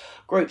couple of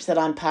groups that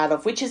I'm part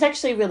of, which is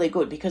actually really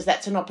good, because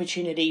that's an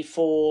opportunity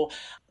for,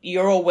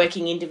 you're all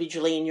working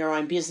individually in your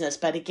own business,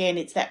 but again,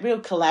 it's that real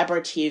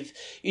collaborative,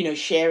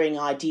 sharing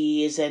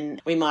ideas,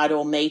 and we might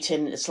all meet,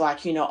 and it's like,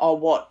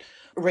 what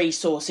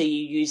resource are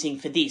you using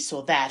for this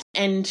or that?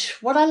 And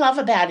what I love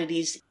about it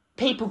is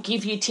people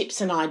give you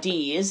tips and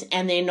ideas,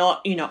 and they're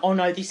not, oh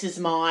no, this is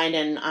mine,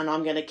 and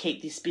I'm going to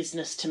keep this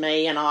business to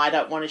me, and I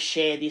don't want to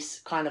share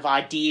this kind of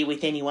idea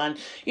with anyone.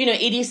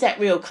 It is that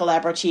real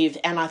collaborative,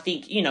 and I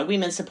think,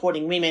 women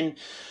supporting women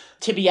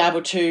to be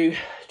able to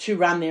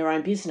run their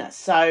own business.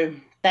 So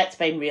that's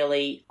been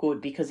really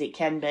good, because it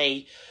can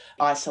be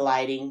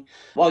isolating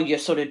while you're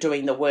sort of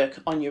doing the work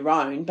on your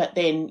own. But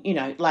then,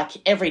 like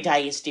every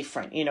day is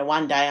different.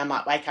 One day I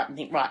might wake up and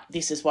think, right,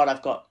 this is what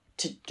I've got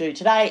to do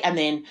today, and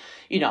then,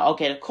 I'll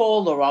get a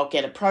call or I'll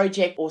get a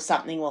project or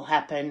something will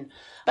happen.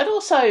 But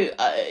also,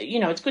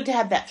 it's good to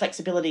have that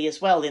flexibility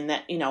as well, in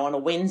that, on a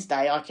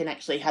Wednesday I can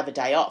actually have a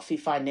day off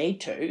if I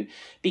need to,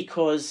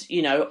 because,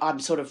 I'm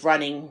sort of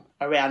running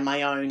around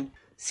my own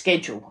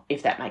schedule,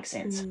 if that makes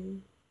sense.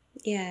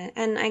 Yeah,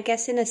 and I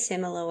guess in a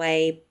similar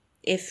way,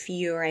 if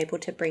you're able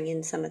to bring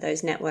in some of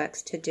those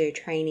networks to do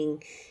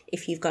training,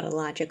 if you've got a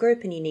larger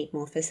group and you need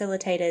more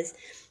facilitators,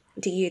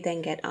 do you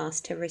then get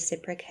asked to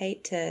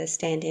reciprocate, to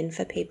stand in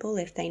for people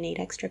if they need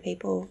extra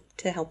people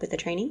to help with the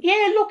training?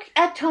 Yeah, look,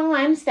 at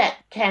times that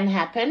can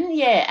happen.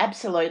 Yeah,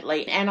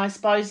 absolutely. And I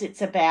suppose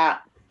it's about,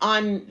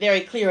 I'm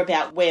very clear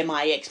about where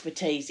my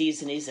expertise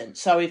is and isn't.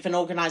 So if an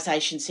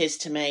organisation says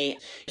to me,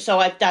 so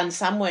I've done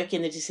some work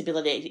in the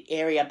disability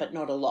area, but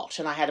not a lot.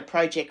 And I had a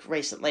project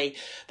recently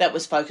that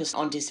was focused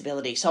on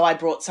disability. So I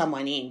brought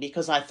someone in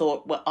because I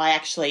thought, well, I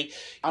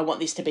want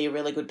this to be a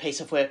really good piece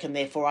of work, and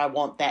therefore I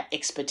want that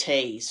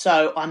expertise.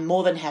 So I'm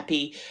more than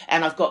happy,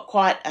 and I've got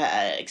quite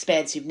an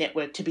expansive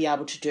network to be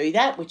able to do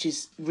that, which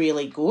is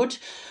really good.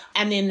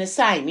 And then the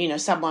same,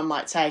 someone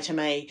might say to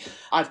me,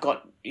 I've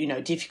got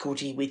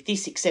difficulty with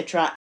this,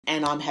 etc.,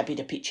 and I'm happy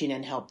to pitch in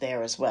and help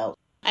there as well.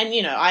 And,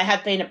 I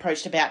have been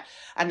approached about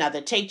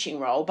another teaching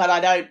role, but I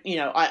don't,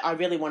 I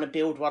really want to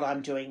build what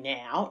I'm doing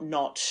now,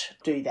 not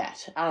do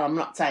that. I'm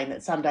not saying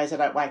that some days I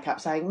don't wake up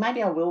saying,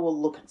 maybe I will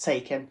look at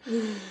Seek and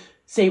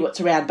see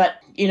what's around.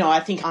 But, I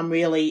think I'm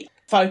really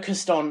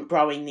focused on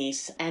growing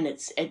this, and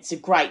it's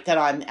great that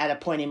I'm at a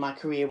point in my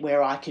career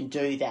where I can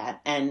do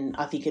that, and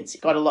I think it's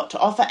got a lot to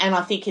offer, and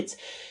I think it's,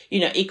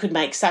 it could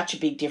make such a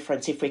big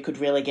difference if we could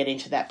really get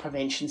into that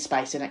prevention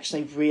space and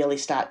actually really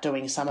start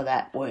doing some of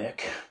that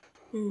work.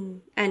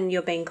 And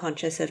you're being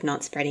conscious of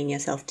not spreading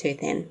yourself too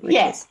thin, which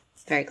is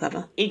very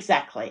clever.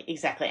 Exactly.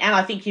 And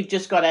I think you've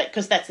just got to,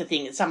 because that's the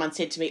thing that someone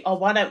said to me, oh,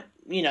 why don't,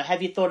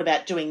 have you thought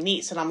about doing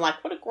this? And I'm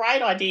like, what a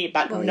great idea,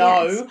 but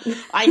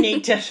I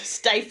need to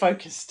stay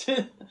focused.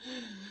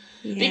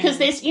 Because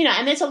there's,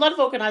 and there's a lot of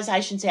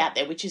organisations out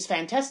there, which is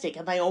fantastic,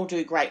 and they all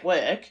do great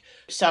work.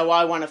 So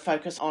I want to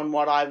focus on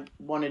what I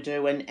want to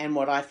do and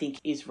what I think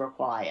is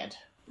required.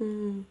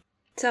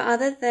 So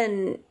other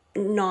than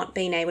not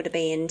being able to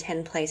be in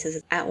 10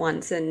 places at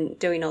once and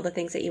doing all the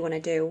things that you want to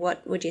do,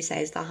 what would you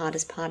say is the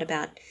hardest part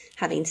about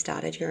having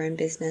started your own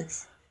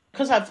business?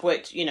 Because I've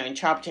worked, in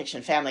child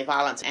protection, family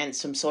violence, and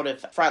some sort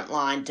of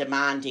frontline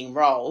demanding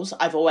roles,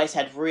 I've always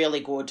had really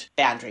good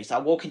boundaries. I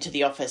walk into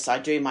the office, I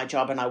do my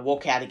job, and I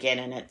walk out again,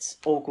 and it's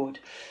all good.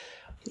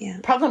 Yeah.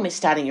 Problem with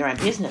starting your own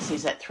business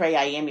is at 3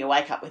 a.m. you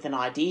wake up with an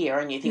idea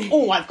and you think,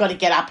 oh, I've got to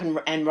get up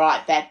and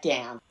write that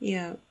down.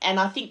 Yeah. And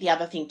I think the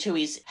other thing too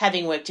is,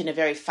 having worked in a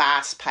very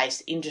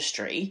fast-paced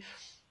industry,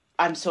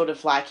 I'm sort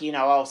of like,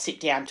 I'll sit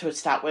down to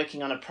start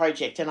working on a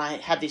project and I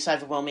have this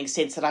overwhelming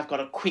sense that I've got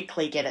to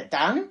quickly get it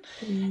done.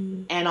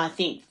 And I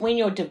think when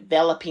you're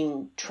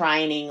developing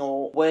training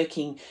or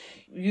working,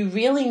 you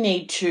really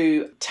need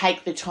to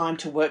take the time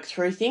to work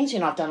through things.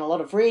 I've done a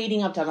lot of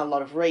reading, I've done a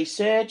lot of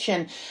research,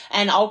 and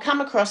I'll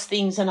come across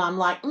things and I'm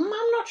like, I'm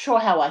not sure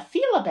how I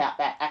feel about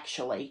that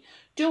actually.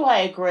 Do I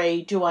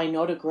agree? Do I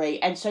not agree?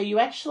 And so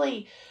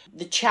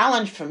the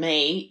challenge for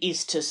me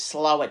is to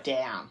slow it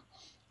down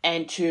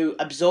and to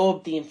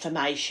absorb the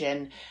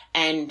information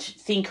and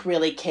think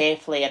really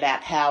carefully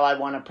about how I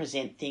want to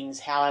present things,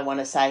 how I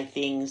want to say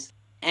things,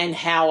 and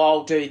how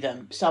I'll do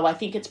them. So I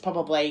think it's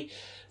probably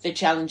the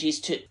challenge is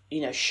to,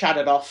 shut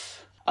it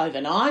off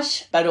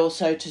overnight, but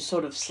also to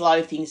sort of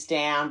slow things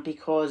down,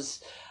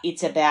 because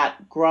it's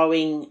about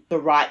growing the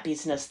right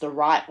business the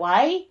right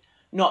way,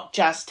 not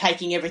just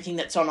taking everything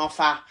that's on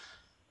offer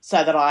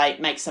so that I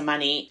make some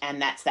money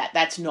and that's that.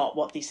 That's not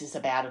what this is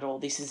about at all.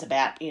 This is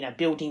about,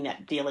 building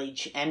that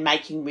village and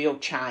making real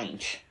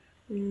change.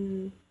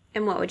 And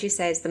what would you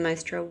say is the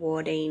most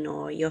rewarding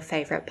or your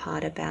favourite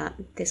part about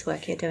this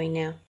work you're doing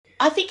now?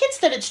 I think it's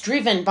that it's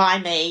driven by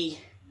me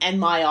and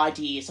my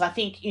ideas. I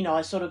think,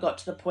 I sort of got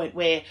to the point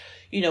where,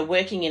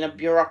 working in a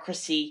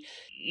bureaucracy,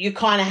 you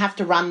kind of have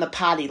to run the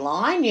party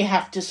line. You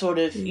have to sort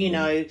of,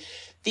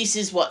 this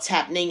is what's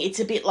happening.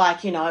 It's a bit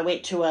like, I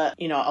went to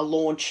a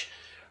launch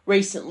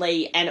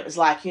recently and it was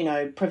like,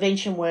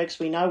 prevention works.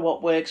 We know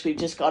what works. We've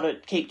just got to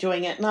keep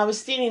doing it. And I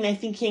was sitting there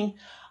thinking,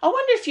 I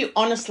wonder if you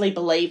honestly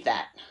believe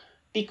that,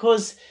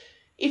 because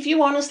if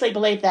you honestly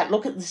believe that,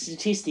 look at the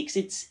statistics.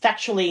 It's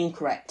factually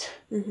incorrect.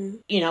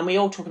 And we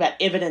all talk about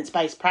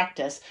evidence-based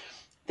practice.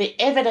 The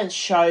evidence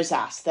shows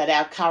us that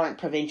our current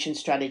prevention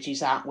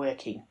strategies aren't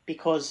working,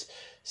 because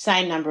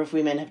same number of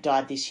women have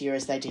died this year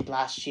as they did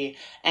last year,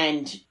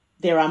 and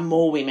there are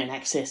more women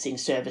accessing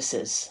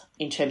services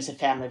in terms of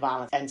family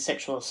violence and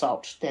sexual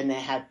assault than there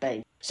have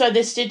been. So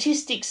the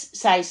statistics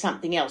say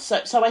something else.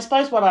 So I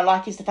suppose what I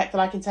like is the fact that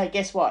I can say,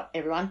 guess what,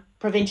 everyone?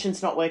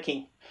 Prevention's not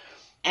working.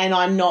 And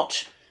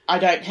I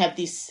don't have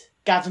this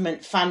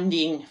government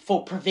funding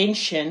for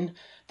prevention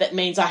that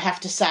means I have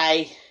to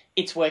say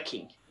it's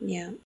working.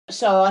 Yeah.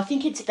 So I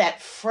think it's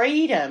that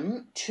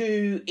freedom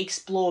to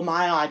explore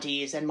my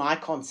ideas and my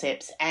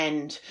concepts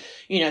and,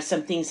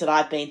 some things that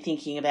I've been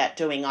thinking about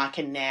doing, I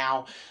can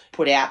now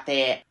put out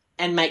there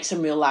and make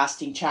some real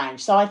lasting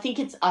change. So I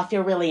think I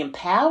feel really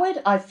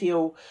empowered. I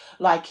feel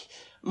like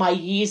my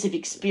years of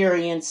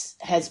experience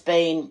has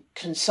been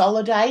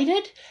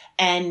consolidated,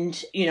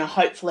 and,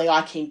 hopefully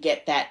I can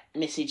get that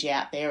message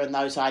out there and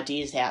those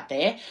ideas out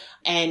there.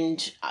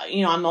 And,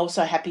 I'm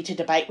also happy to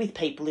debate with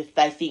people if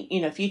they think,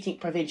 if you think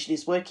prevention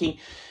is working,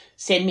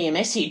 send me a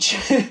message.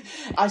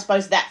 I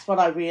suppose that's what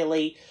I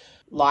really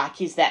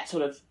like, is that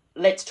sort of,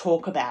 let's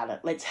talk about it.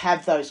 Let's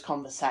have those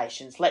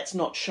conversations. Let's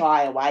not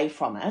shy away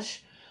from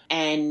it.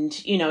 And,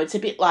 it's a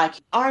bit like,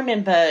 I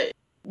remember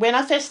when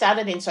I first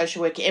started in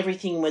social work,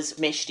 everything was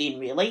meshed in,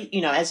 really.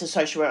 As a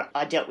social worker,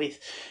 I dealt with,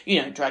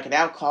 drug and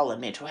alcohol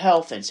and mental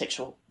health and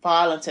sexual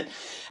violence. And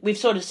we've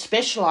sort of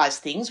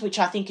specialised things, which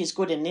I think is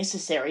good and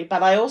necessary.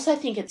 But I also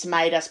think it's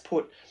made us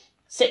put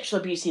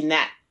sexual abuse in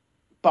that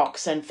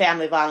box and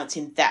family violence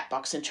in that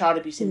box and child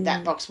abuse in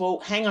that box. Well,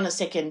 hang on a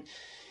second.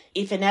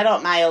 If an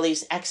adult male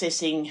is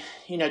accessing,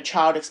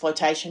 child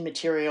exploitation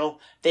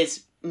material,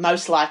 there's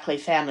most likely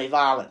family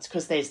violence,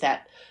 because there's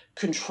that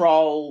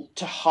control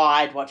to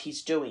hide what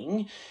he's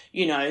doing.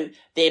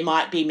 There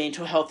might be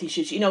mental health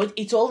issues.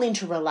 It's all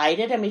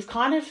interrelated, and we've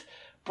kind of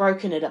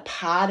broken it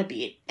apart a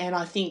bit. And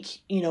I think,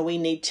 we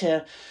need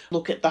to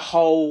look at the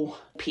whole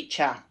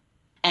picture.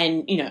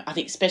 And, I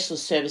think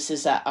specialist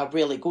services are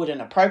really good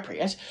and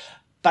appropriate,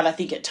 but I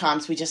think at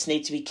times we just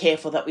need to be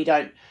careful that we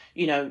don't,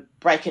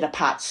 break it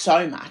apart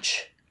so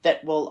much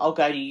that, well, I'll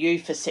go to you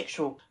for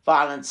sexual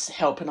violence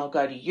help and I'll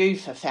go to you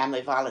for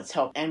family violence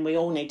help, and we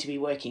all need to be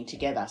working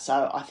together.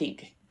 So I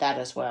think that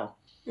as well.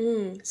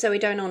 So we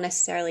don't all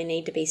necessarily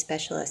need to be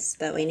specialists,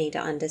 but we need to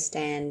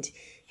understand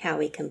how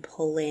we can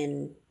pull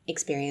in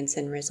experience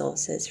and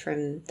resources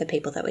from the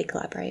people that we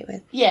collaborate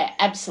with. Yeah,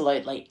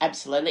 absolutely,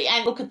 absolutely.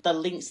 And look at the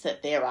links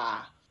that there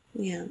are.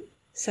 Yeah,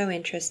 so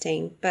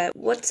interesting. But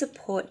what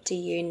support do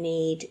you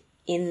need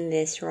in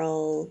this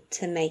role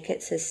to make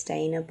it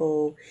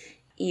sustainable?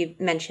 You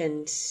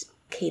mentioned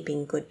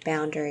keeping good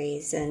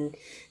boundaries and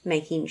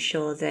making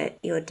sure that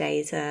your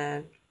days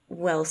are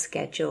well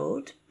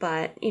scheduled,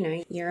 but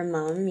you're a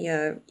mum,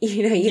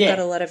 you've got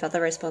a lot of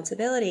other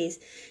responsibilities.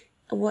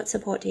 What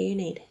support do you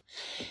need?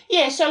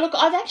 Yeah, so look,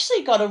 I've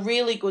actually got a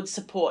really good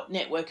support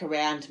network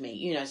around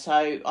me.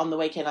 So on the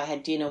weekend I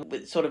had dinner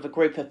with sort of a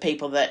group of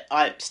people that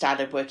I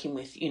started working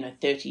with,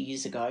 30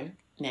 years ago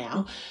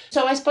now.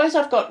 So I suppose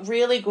I've got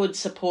really good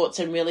supports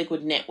and really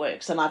good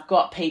networks, and I've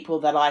got people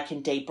that I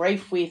can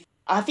debrief with.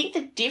 I think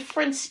the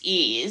difference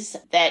is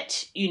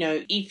that,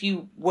 if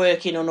you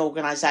work in an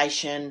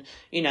organisation,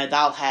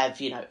 they'll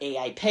have,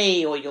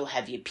 EAP, or you'll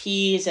have your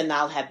peers, and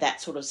they'll have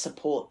that sort of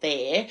support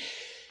there.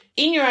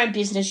 In your own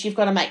business, you've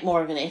got to make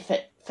more of an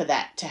effort for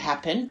that to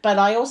happen. But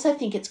I also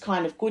think it's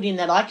kind of good in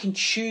that I can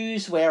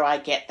choose where I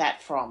get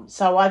that from.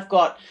 So I've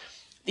got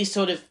this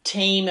sort of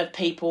team of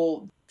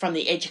people from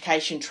the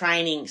education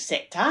training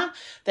sector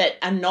that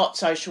are not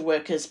social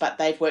workers, but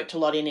they've worked a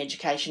lot in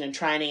education and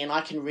training, and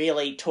I can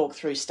really talk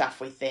through stuff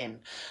with them.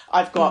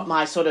 I've got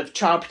my sort of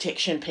child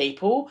protection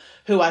people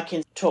who I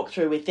can talk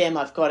through with them.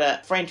 I've got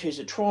a friend who's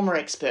a trauma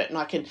expert, and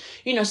I can,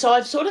 so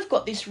I've sort of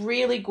got this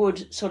really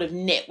good sort of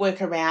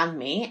network around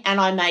me, and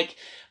I make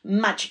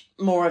much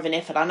more of an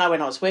effort. I know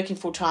when I was working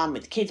full time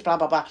with kids, blah,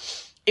 blah, blah,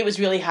 it was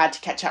really hard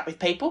to catch up with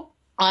people.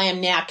 I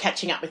am now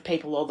catching up with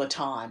people all the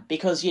time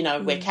because,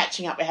 we're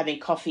catching up, we're having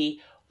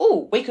coffee.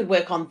 Oh, we could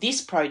work on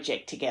this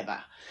project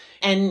together.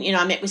 And,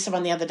 I met with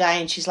someone the other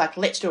day and she's like,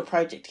 let's do a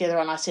project together.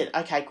 And I said,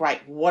 okay,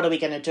 great. What are we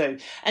going to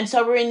do? And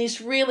so we're in this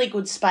really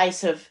good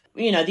space of,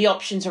 the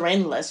options are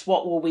endless.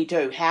 What will we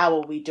do? How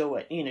will we do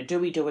it? Do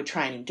we do a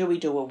training? Do we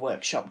do a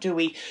workshop? Do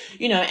we,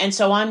 and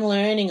so I'm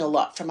learning a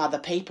lot from other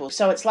people.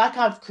 So it's like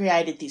I've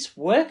created this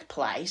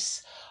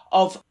workplace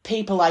of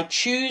people I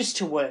choose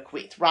to work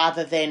with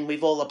rather than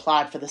we've all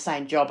applied for the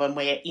same job and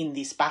we're in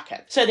this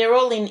bucket. So they're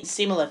all in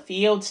similar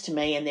fields to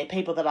me, and they're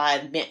people that I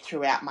have met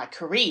throughout my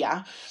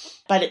career,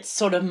 but it's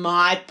sort of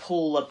my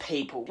pool of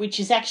people,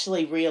 which is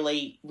actually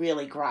really,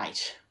 really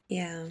great.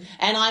 Yeah.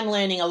 And I'm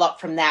learning a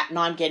lot from that, and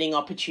I'm getting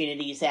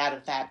opportunities out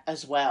of that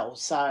as well.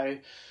 So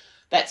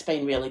that's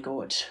been really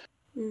good.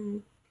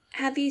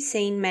 Have you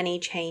seen many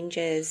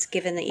changes,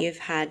 given that you've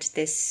had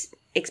this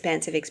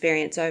expansive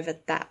experience over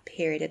that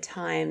period of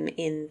time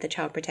in the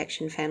child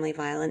protection, family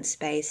violence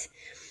space?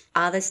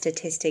 Are the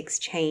statistics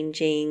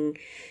changing?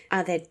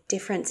 Are there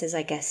differences,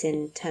 I guess,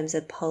 in terms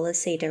of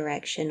policy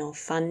direction or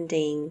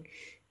funding?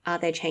 Are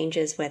there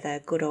changes,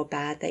 whether good or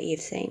bad, that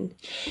you've seen?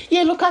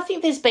 Yeah, look, I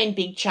think there's been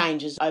big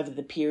changes over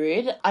the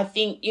period. I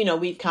think,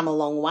 we've come a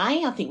long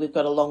way. I think we've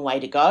got a long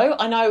way to go.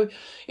 I know,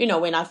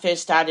 when I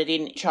first started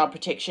in child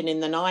protection in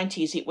the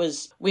 90s, it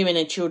was women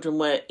and children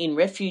were in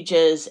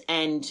refuges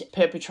and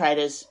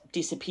perpetrators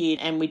disappeared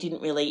and we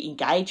didn't really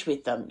engage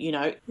with them.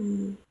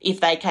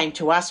 If they came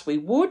to us, we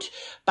would,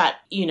 but,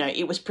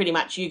 it was pretty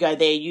much you go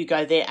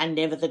there, and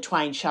never the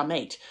twain shall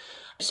meet.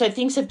 So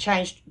things have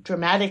changed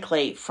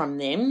dramatically from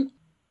them.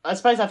 I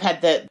suppose I've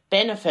had the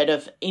benefit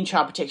of, in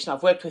child protection,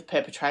 I've worked with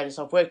perpetrators,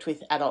 I've worked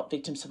with adult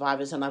victim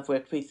survivors, and I've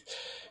worked with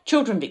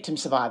children victim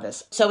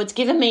survivors. So it's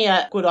given me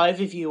a good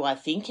overview, I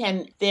think,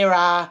 and there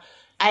are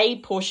a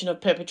portion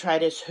of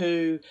perpetrators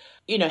who,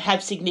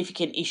 have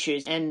significant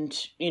issues and,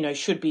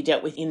 should be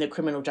dealt with in the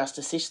criminal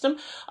justice system.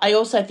 I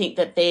also think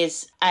that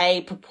there's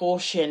a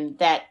proportion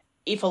that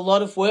if a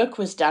lot of work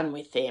was done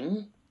with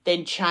them,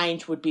 then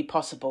change would be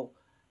possible.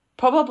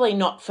 Probably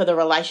not for the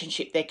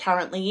relationship they're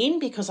currently in,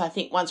 because I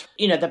think once,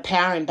 the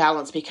power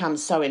imbalance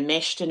becomes so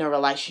enmeshed in a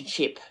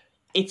relationship,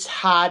 it's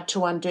hard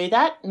to undo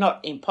that.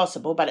 Not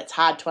impossible, but it's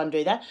hard to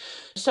undo that.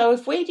 So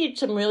if we did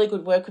some really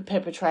good work with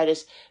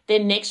perpetrators, their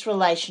next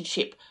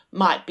relationship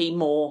might be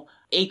more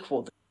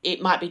equal.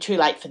 It might be too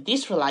late for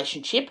this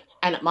relationship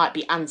and it might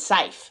be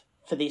unsafe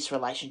for this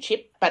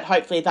relationship, but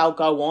hopefully they'll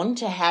go on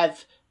to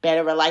have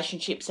better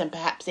relationships and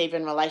perhaps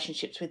even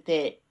relationships with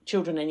their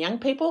children and young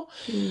people.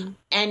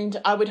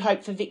 And I would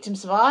hope for victim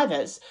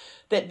survivors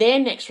that their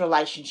next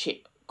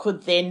relationship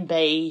could then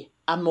be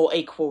a more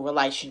equal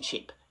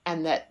relationship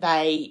and that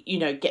they,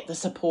 get the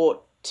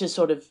support to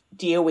sort of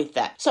deal with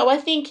that. So I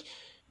think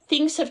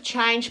things have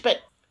changed,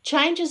 but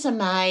changes are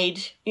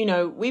made.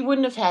 We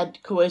wouldn't have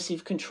had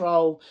coercive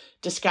control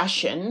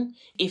discussion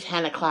if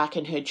Hannah Clark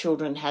and her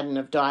children hadn't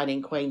have died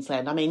in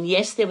Queensland. I mean,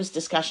 yes, there was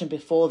discussion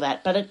before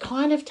that, but it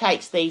kind of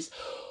takes these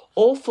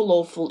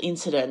awful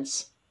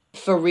incidents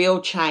for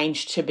real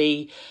change to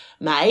be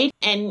made.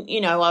 And,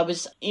 I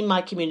was in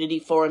my community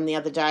forum the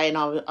other day and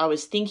I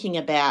was thinking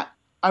about,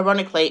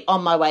 ironically,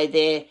 on my way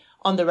there,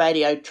 on the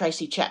radio,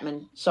 Tracy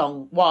Chapman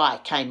song Why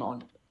came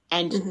on.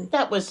 And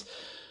that was,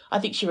 I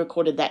think she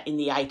recorded that in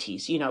the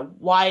 80s.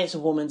 Why is a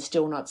woman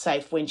still not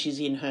safe when she's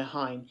in her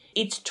home?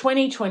 It's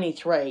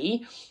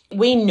 2023.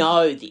 We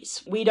know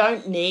this. We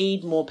don't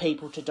need more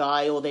people to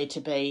die or there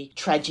to be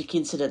tragic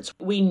incidents.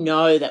 We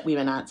know that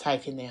women aren't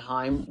safe in their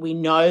home. We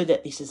know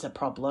that this is a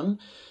problem.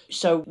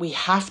 So we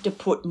have to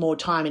put more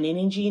time and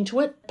energy into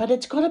it, but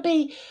it's got to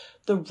be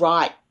the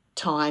right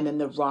time and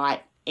the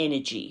right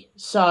energy.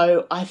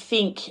 So I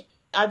think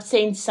I've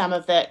seen some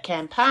of the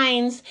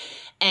campaigns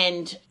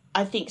and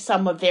I think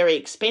some are very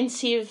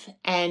expensive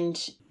and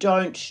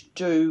don't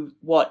do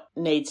what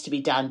needs to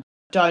be done.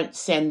 Don't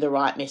send the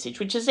right message,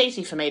 which is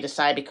easy for me to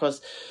say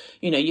because,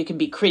 you can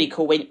be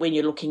critical when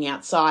you're looking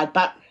outside.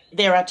 But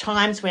there are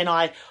times when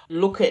I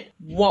look at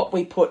what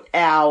we put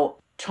our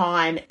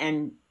time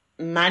and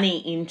money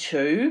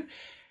into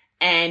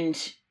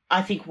and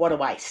I think what a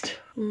waste.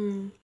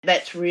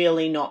 That's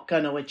really not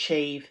going to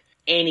achieve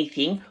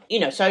anything.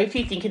 So if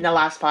you think in the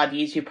last 5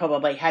 years,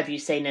 have you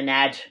seen an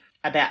ad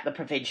about the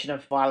prevention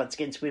of violence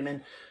against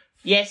women?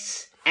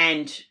 Yes,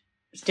 and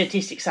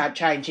statistics aren't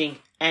changing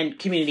and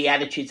community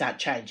attitudes aren't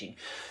changing.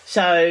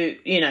 So,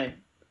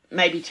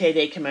 maybe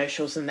TV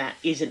commercials and that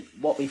isn't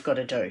what we've got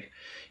to do.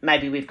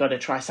 Maybe we've got to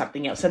try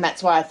something else. And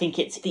that's why I think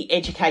it's the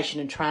education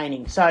and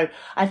training. So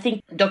I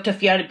think Dr.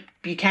 Fiona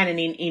Buchanan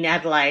in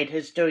Adelaide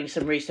is doing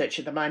some research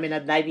at the moment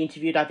and they've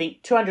interviewed, I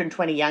think,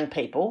 220 young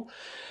people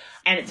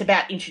and it's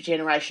about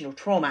intergenerational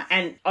trauma.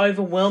 And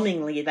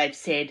overwhelmingly, they've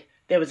said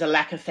there was a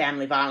lack of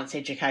family violence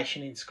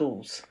education in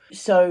schools.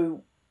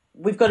 So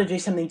we've got to do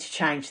something to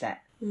change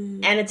that.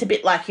 And it's a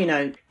bit like,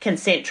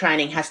 consent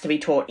training has to be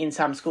taught in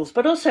some schools,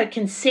 but also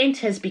consent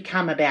has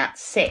become about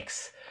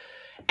sex.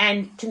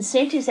 And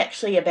consent is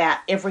actually about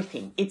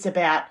everything. It's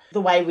about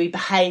the way we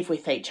behave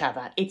with each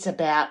other. It's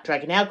about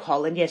drug and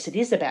alcohol. And yes, it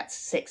is about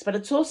sex, but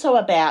it's also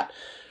about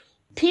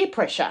peer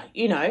pressure. Do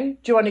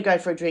you want to go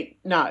for a drink?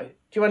 No.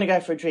 Do you want to go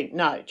for a drink?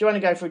 No. Do you want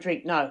to go for a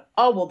drink? No.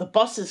 Oh, well, the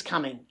boss is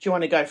coming. Do you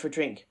want to go for a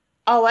drink?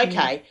 Oh,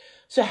 okay.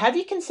 So have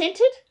you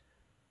consented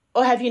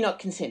or have you not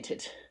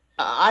consented?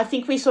 I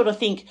think we sort of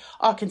think,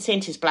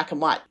 consent is black and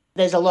white.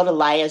 There's a lot of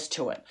layers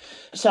to it.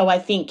 So I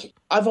think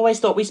I've always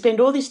thought we spend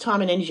all this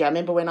time and energy. I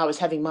remember when I was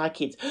having my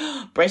kids,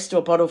 breast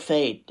or bottle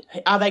feed.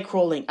 Are they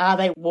crawling? Are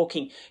they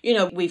walking?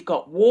 We've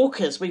got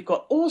walkers. We've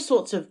got all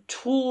sorts of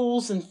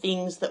tools and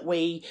things that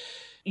we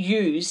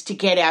use to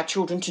get our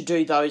children to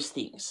do those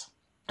things.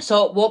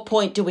 So at what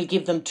point do we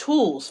give them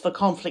tools for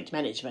conflict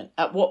management?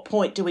 At what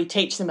point do we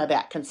teach them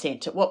about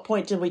consent? At what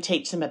point do we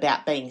teach them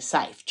about being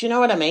safe? Do you know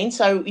what I mean?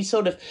 So we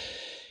sort of,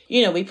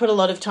 we put a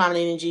lot of time and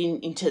energy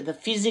into the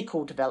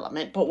physical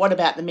development, but what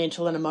about the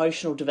mental and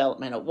emotional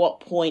development? At what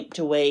point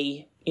do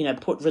we,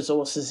 put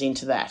resources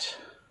into that?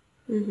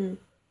 Mm-hmm.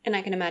 And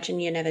I can imagine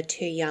you're never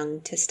too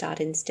young to start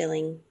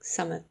instilling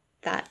some of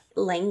that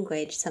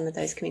language, some of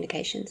those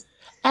communications.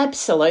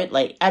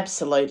 Absolutely,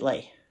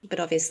 absolutely. But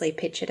obviously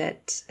pitch it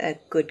at a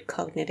good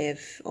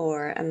cognitive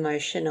or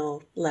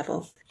emotional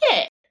level.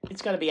 Yeah,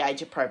 it's got to be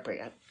age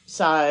appropriate.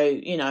 So,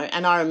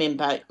 and I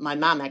remember my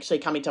mum actually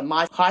coming to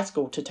my high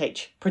school to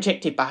teach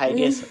protective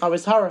behaviours. I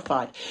was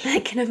horrified. I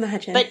can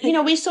imagine. But,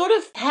 we sort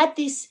of had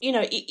this,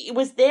 it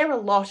was there a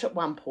lot at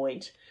one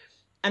point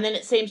and then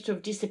it seems to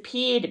have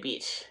disappeared a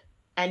bit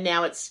and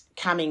now it's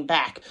coming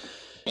back.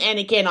 And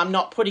again, I'm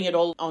not putting it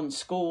all on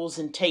schools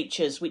and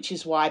teachers, which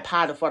is why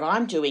part of what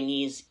I'm doing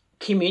is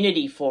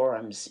community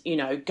forums,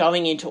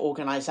 going into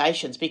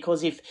organisations,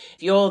 because if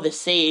you're the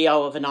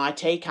CEO of an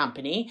IT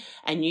company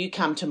and you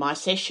come to my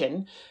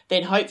session,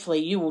 then hopefully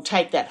you will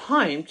take that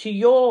home to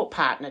your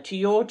partner, to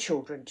your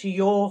children, to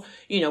your,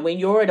 when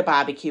you're at a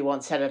barbecue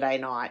on Saturday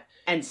night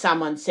and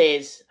someone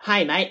says,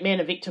 hey, mate,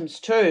 men are victims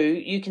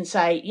too, you can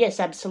say,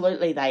 yes,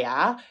 absolutely they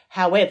are.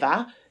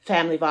 However,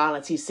 family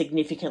violence is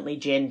significantly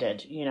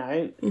gendered.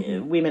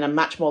 Women are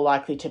much more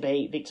likely to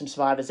be victim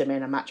survivors and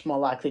men are much more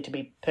likely to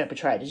be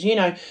perpetrators.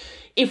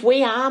 If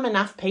we arm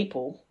enough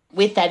people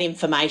with that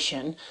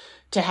information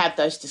to have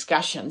those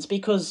discussions,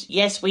 because,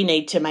 yes, we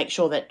need to make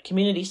sure that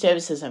community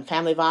services and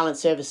family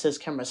violence services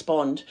can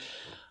respond.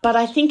 But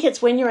I think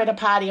it's when you're at a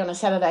party on a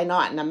Saturday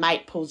night and a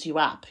mate pulls you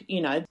up,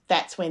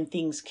 that's when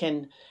things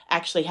can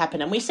actually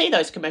happen. And we see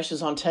those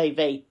commercials on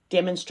TV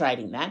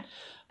demonstrating that.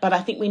 But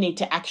I think we need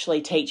to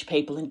actually teach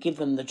people and give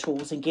them the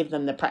tools and give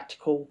them the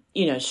practical,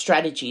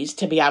 strategies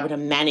to be able to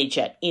manage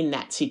it in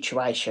that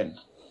situation.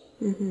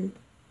 Mm-hmm.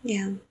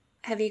 Yeah.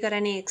 Have you got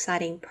any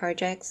exciting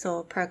projects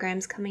or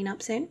programs coming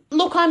up soon?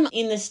 Look, I'm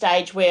in the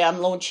stage where I'm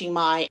launching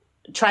my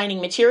training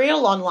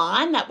material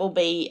online that will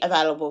be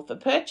available for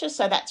purchase.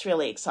 So that's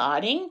really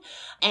exciting.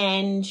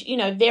 And,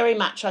 very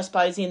much, I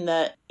suppose, in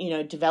the,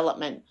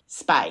 development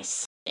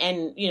space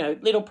and,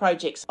 little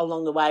projects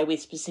along the way with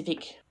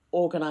specific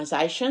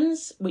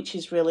organisations, which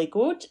is really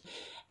good.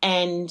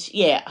 And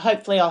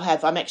hopefully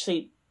I'm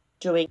actually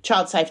doing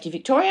Child Safety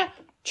Victoria,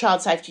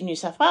 Child Safety New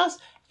South Wales,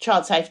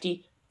 Child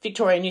Safety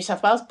Victoria, New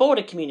South Wales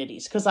border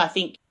communities, because I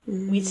think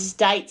with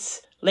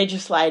states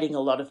legislating a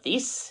lot of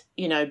this,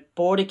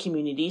 border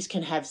communities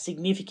can have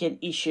significant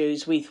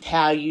issues with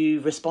how you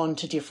respond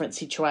to different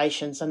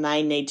situations, and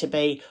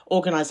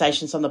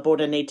organisations on the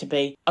border need to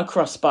be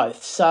across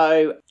both.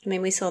 So,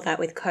 we saw that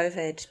with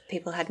COVID.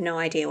 People had no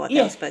idea what they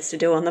were supposed to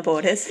do on the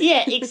borders.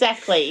 Yeah,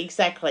 exactly.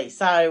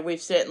 So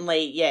we've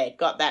certainly,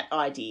 got that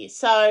idea.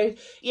 So,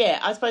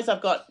 I suppose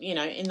I've got,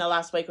 in the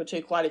last week or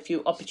two, quite a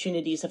few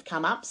opportunities have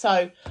come up.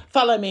 So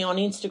follow me on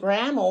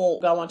Instagram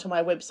or go onto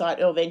my website,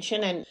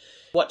 Elvention, and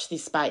watch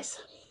this space.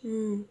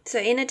 So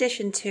in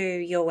addition to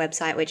your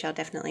website, which I'll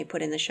definitely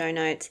put in the show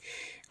notes,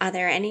 are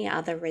there any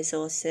other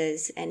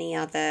resources, any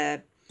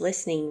other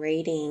listening,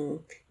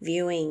 reading,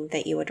 viewing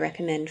that you would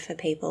recommend for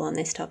people on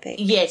this topic?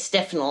 Yes,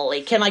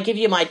 definitely. Can I give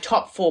you my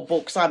top 4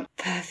 books? I'm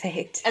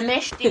perfect.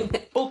 Enmeshed in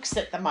books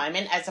at the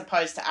moment as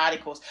opposed to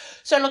articles.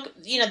 So look,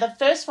 the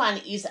first one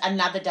is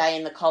Another Day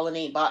in the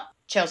Colony by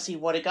Chelsea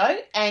Watergo,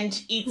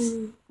 and it's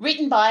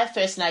written by a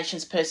First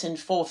Nations person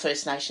for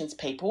First Nations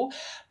people.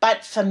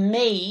 But for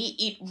me,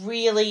 it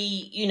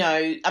really,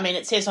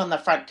 it says on the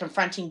front,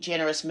 confronting,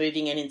 generous,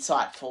 moving and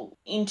insightful.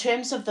 In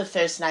terms of the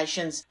First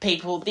Nations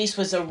people, this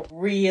was a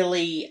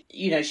really,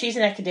 she's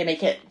an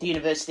academic at the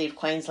University of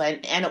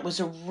Queensland, and it was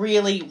a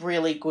really,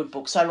 really good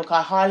book. So look,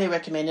 I highly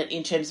recommend it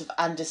in terms of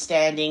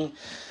understanding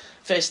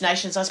First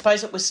Nations. I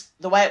suppose it was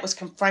the way it was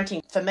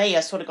confronting for me.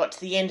 I sort of got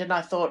to the end and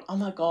I thought, oh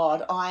my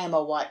God, I am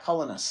a white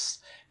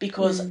colonist,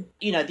 because,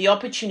 the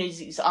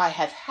opportunities I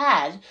have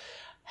had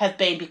have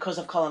been because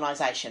of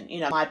colonisation.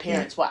 My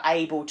parents were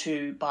able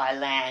to buy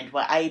land,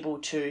 were able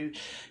to,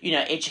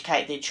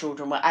 educate their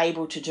children, were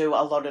able to do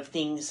a lot of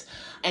things.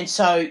 And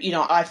so,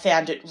 I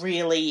found it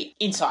really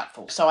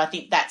insightful. So I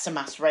think that's a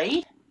must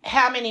read.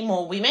 How Many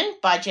More Women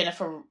by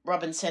Jennifer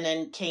Robinson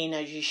and Kino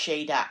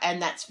Yoshida, and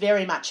that's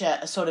very much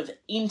a sort of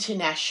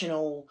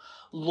international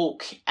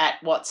look at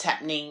what's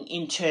happening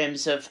in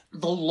terms of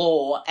the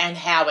law and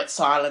how it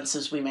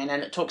silences women,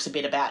 and it talks a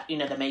bit about,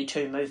 the Me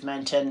Too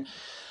movement and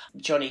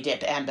Johnny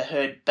Depp, Amber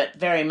Heard, but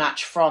very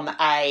much from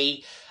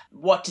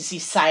what does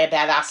this say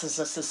about us as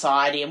a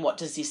society and what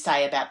does this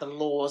say about the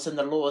laws and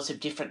the laws of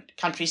different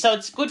countries. So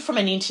it's good from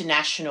an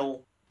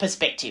international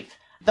perspective.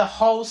 The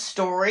Whole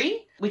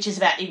Story, which is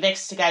about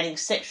investigating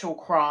sexual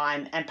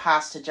crime and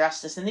path to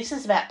justice. And this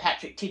is about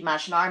Patrick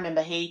Tidmarsh. And I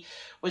remember he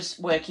was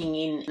working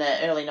in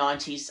the early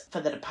 90s for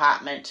the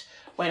department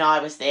when I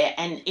was there.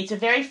 And it's a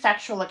very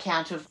factual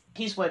account of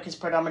his work has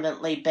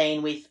predominantly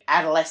been with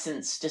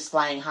adolescents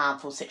displaying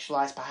harmful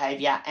sexualised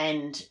behaviour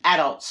and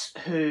adults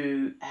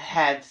who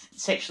have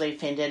sexually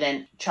offended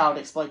and child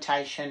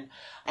exploitation.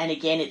 And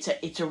again,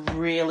 it's a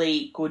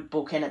really good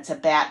book, and it's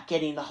about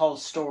getting the whole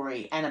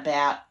story and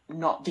about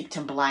not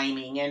victim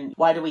blaming. And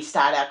why do we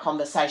start our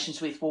conversations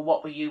with, well,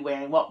 what were you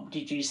wearing? What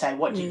did you say?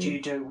 What did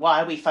you do?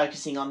 Why are we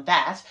focusing on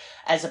that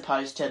as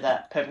opposed to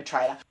the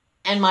perpetrator?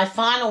 And my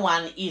final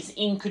one is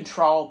In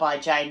Control by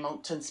Jane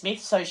Monckton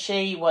Smith. So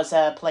she was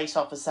a police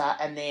officer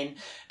and then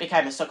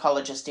became a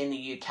psychologist in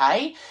the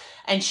UK.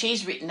 And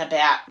she's written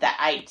about the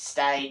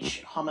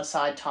 8-stage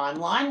homicide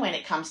timeline when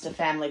it comes to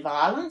family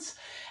violence.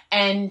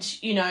 And,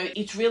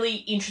 it's really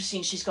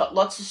interesting. She's got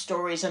lots of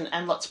stories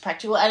and lots of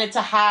practical. And it's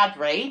a hard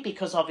read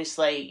because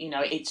obviously,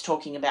 it's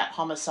talking about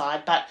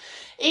homicide. But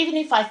even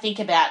if I think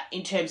about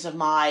in terms of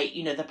my,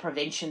 the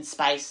prevention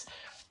space,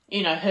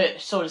 her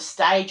sort of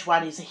stage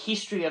 1 is a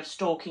history of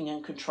stalking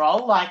and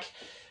control. Like,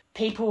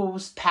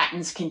 people's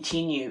patterns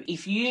continue.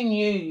 If you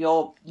knew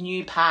your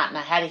new partner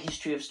had a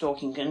history of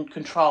stalking and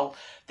control,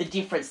 the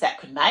difference that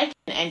could make.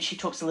 and she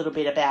talks a little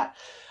bit about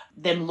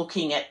them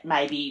looking at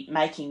maybe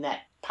making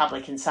that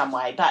public in some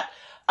way. But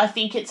I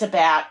think it's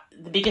about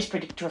the biggest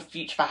predictor of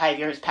future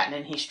behaviour is pattern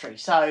and history.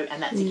 So,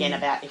 and that's again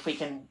about if we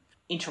can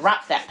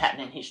interrupt that pattern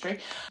in history.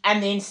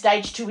 And then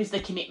stage 2 is the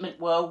commitment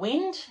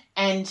whirlwind.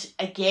 And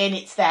again,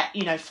 it's that,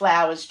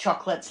 flowers,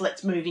 chocolates,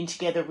 let's move in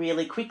together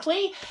really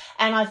quickly.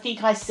 And I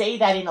think I see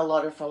that in a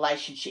lot of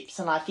relationships.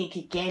 And I think,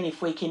 again,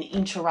 if we can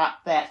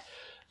interrupt that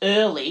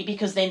early,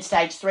 because then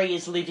stage 3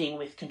 is living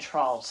with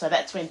control. So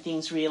that's when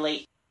things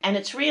really, and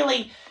it's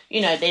really,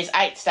 there's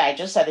 8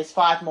 stages, so there's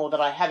 5 more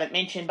that I haven't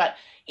mentioned, but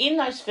in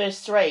those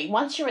first 3,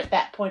 once you're at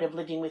that point of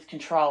living with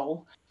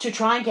control, to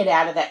try and get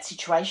out of that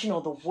situation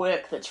or the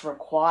work that's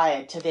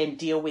required to then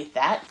deal with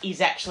that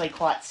is actually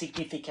quite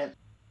significant.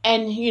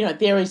 And,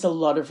 there is a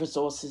lot of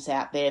resources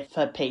out there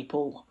for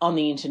people on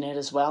the internet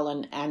as well,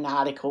 and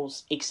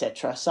articles,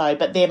 etc. So,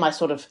 but they're my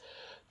sort of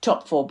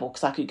top 4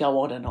 books. I could go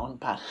on and on,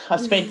 but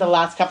I've spent the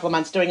last couple of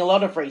months doing a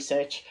lot of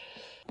research.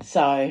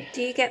 So,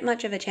 do you get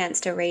much of a chance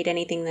to read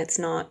anything that's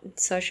not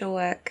social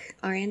work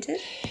oriented?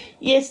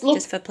 Yes, look.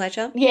 Just for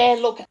pleasure? Yeah,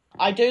 look,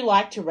 I do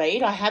like to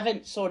read. I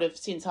haven't sort of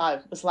since I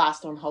was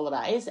last on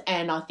holidays,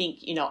 and I think,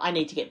 I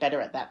need to get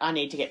better at that. I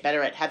need to get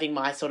better at having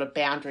my sort of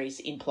boundaries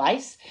in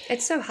place.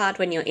 It's so hard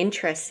when your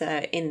interests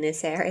are in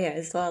this area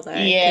as well, though.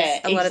 Yeah,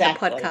 a lot of the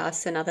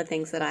podcasts and other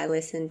things that I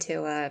listen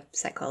to are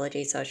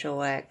psychology, social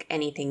work,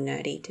 anything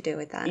nerdy to do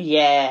with that.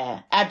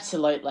 Yeah,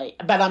 absolutely.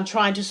 But I'm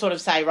trying to sort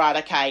of say, right,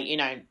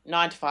 okay,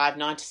 9 to 5,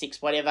 9 to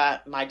 6, whatever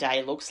my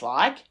day looks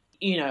like,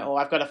 or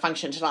I've got a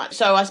function tonight.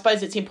 So I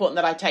suppose it's important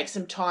that I take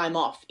some time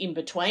off in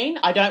between.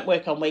 I don't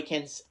work on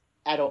weekends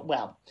at all.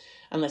 Well,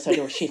 unless I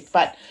do a shift,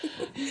 but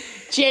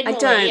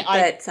generally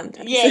but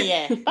sometimes.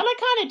 Yeah, but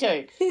I kind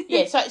of do.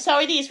 Yeah, so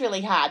it is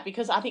really hard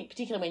because I think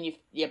particularly when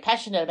you're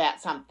passionate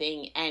about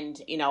something and,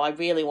 I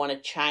really want to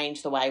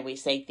change the way we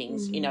see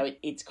things,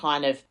 it's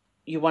kind of,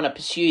 you want to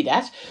pursue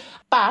that.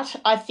 But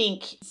I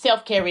think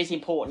self-care is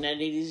important, and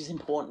it is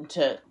important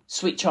to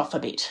switch off a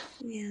bit.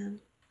 Yeah.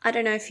 I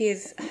don't know if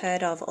you've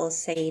heard of or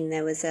seen,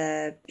 there was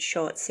a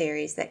short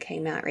series that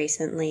came out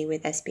recently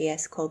with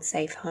SBS called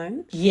Safe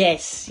Home.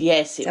 Yes.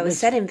 It was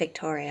set in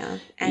Victoria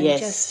and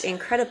just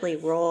incredibly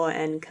raw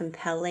and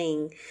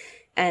compelling.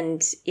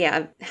 And,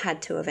 I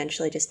had to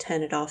eventually just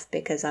turn it off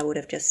because I would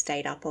have just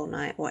stayed up all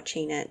night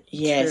watching it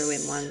through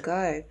in one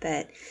go.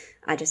 But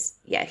I just,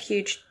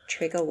 huge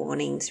trigger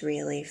warnings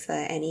really for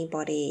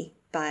anybody.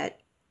 But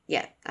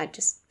I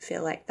just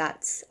feel like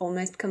that's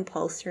almost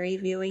compulsory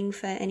viewing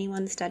for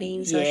anyone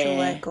studying social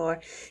work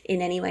or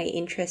in any way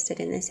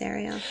interested in this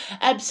area.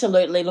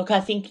 Absolutely. Look,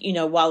 I think,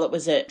 while it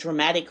was a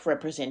dramatic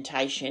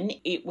representation,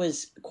 it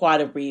was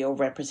quite a real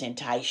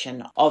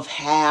representation of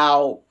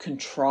how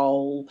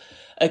control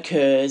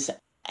occurs,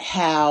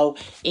 how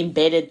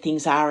embedded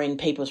things are in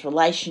people's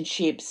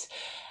relationships,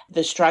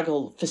 the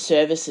struggle for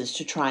services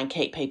to try and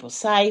keep people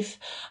safe.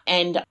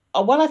 And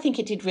what I think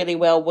it did really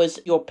well was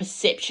your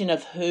perception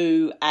of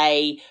who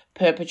a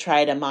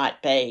perpetrator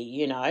might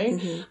be,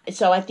 Mm-hmm.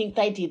 So I think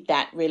they did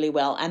that really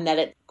well, and that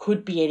it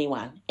could be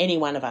anyone. Any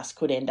one of us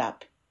could end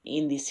up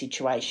in this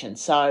situation.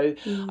 So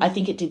I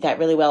think it did that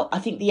really well. I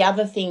think the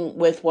other thing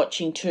worth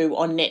watching too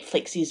on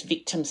Netflix is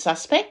Victim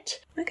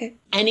Suspect. Okay.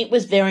 And it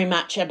was very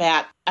much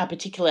about a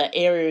particular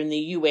area in the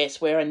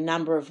US where a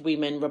number of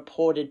women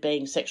reported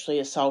being sexually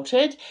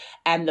assaulted,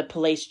 and the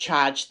police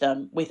charged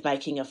them with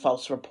making a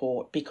false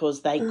report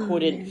because they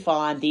couldn't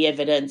find the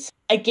evidence.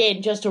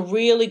 Again, just a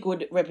really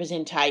good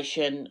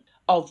representation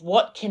of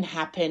what can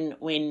happen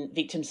when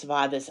victim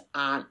survivors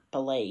aren't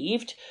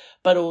believed,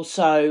 but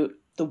also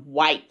the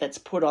weight that's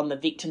put on the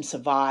victim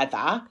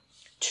survivor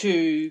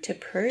to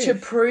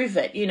prove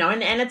it,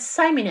 and it's the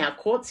same in our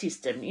court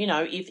system.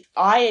 If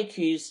I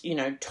accuse,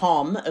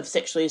 Tom of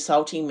sexually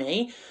assaulting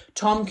me,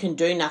 Tom can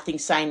do nothing,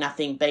 say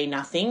nothing, be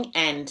nothing,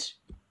 and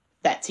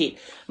that's it.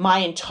 My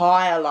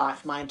entire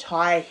life, my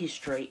entire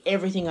history,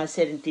 everything I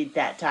said and did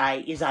that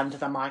day is under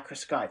the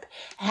microscope.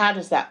 How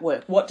does that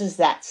work? What does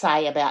that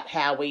say about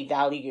how we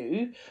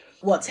value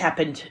what's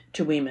happened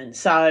to women?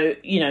 So,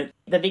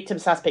 the Victim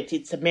Suspect,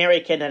 it's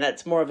American and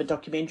it's more of a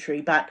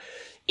documentary, but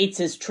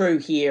it's as true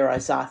here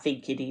as I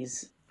think it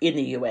is in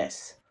the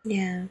US.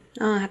 Yeah,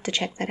 I'll have to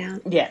check that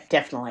out. Yeah,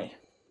 definitely.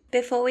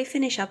 Before we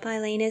finish up,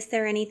 Eileen, is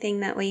there anything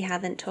that we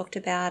haven't talked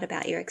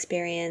about your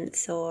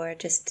experience, or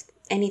just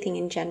anything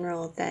in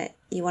general that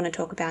you want to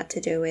talk about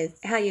to do with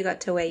how you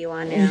got to where you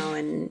are now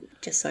and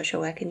just social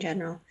work in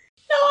general?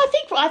 No,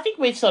 I think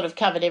we've sort of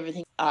covered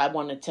everything I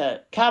wanted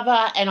to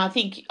cover, and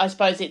I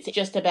suppose it's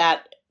just about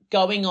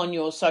going on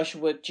your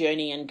social work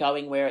journey and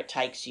going where it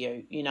takes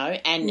you,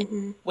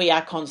 and we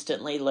are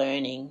constantly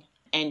learning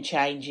and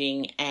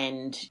changing,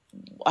 and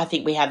I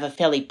think we have a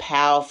fairly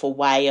powerful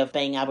way of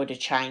being able to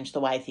change the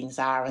way things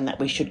are, and that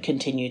we should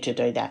continue to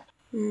do that.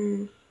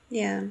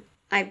 Yeah,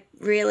 I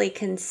really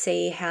can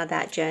see how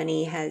that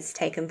journey has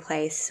taken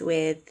place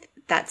with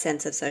that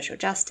sense of social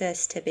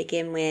justice to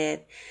begin with,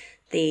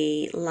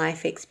 the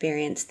life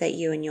experience that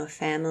you and your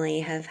family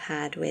have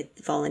had with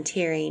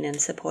volunteering and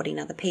supporting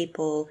other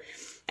people,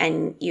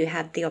 And you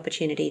had the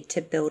opportunity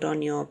to build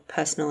on your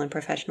personal and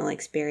professional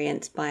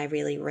experience by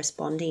really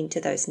responding to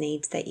those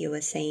needs that you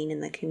were seeing in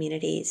the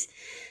communities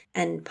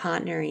and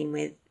partnering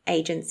with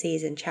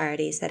agencies and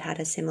charities that had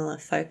a similar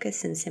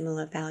focus and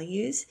similar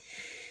values.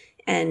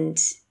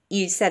 And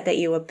you said that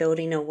you were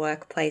building a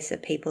workplace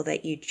of people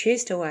that you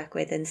choose to work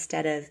with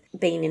instead of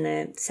being in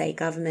a, say,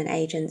 government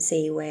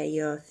agency where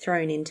you're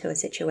thrown into a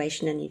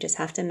situation and you just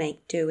have to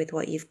make do with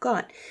what you've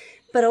got.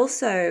 But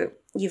also,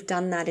 you've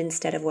done that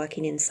instead of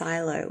working in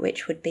silo,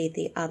 which would be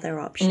the other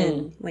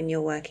option when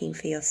you're working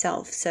for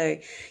yourself. So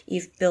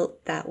you've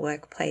built that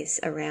workplace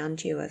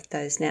around you of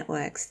those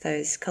networks,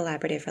 those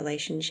collaborative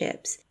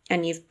relationships,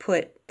 and you've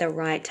put the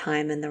right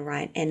time and the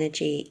right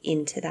energy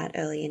into that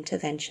early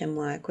intervention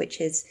work,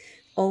 which is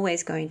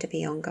always going to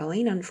be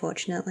ongoing,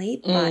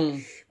 unfortunately. But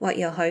what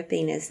you're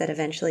hoping is that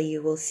eventually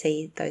you will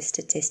see those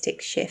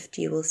statistics shift.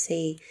 You will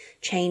see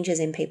changes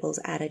in people's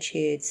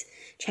attitudes,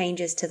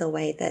 changes to the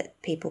way that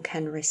people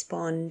can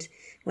respond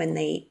when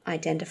they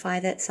identify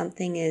that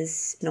something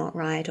is not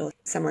right or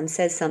someone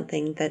says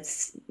something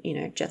that's,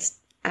 just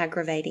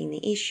aggravating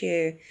the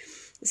issue.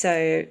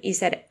 So you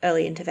said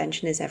early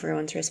intervention is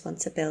everyone's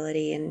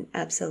responsibility, and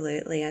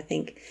absolutely, I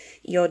think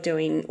you're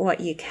doing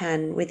what you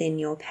can within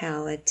your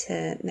power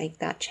to make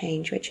that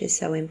change, which is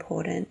so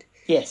important.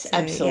 Yes,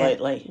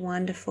 absolutely. Yeah,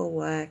 wonderful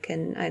work,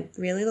 and I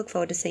really look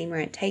forward to seeing where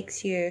it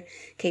takes you,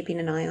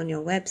 keeping an eye on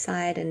your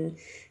website and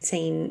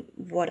seeing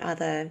what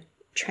other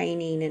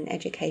training and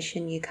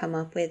education you come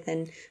up with,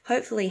 and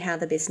hopefully how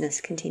the business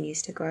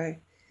continues to grow.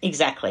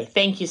 Exactly.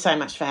 Thank you so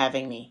much for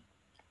having me.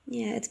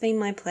 Yeah, it's been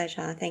my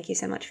pleasure. Thank you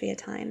so much for your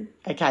time.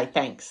 Okay,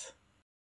 thanks.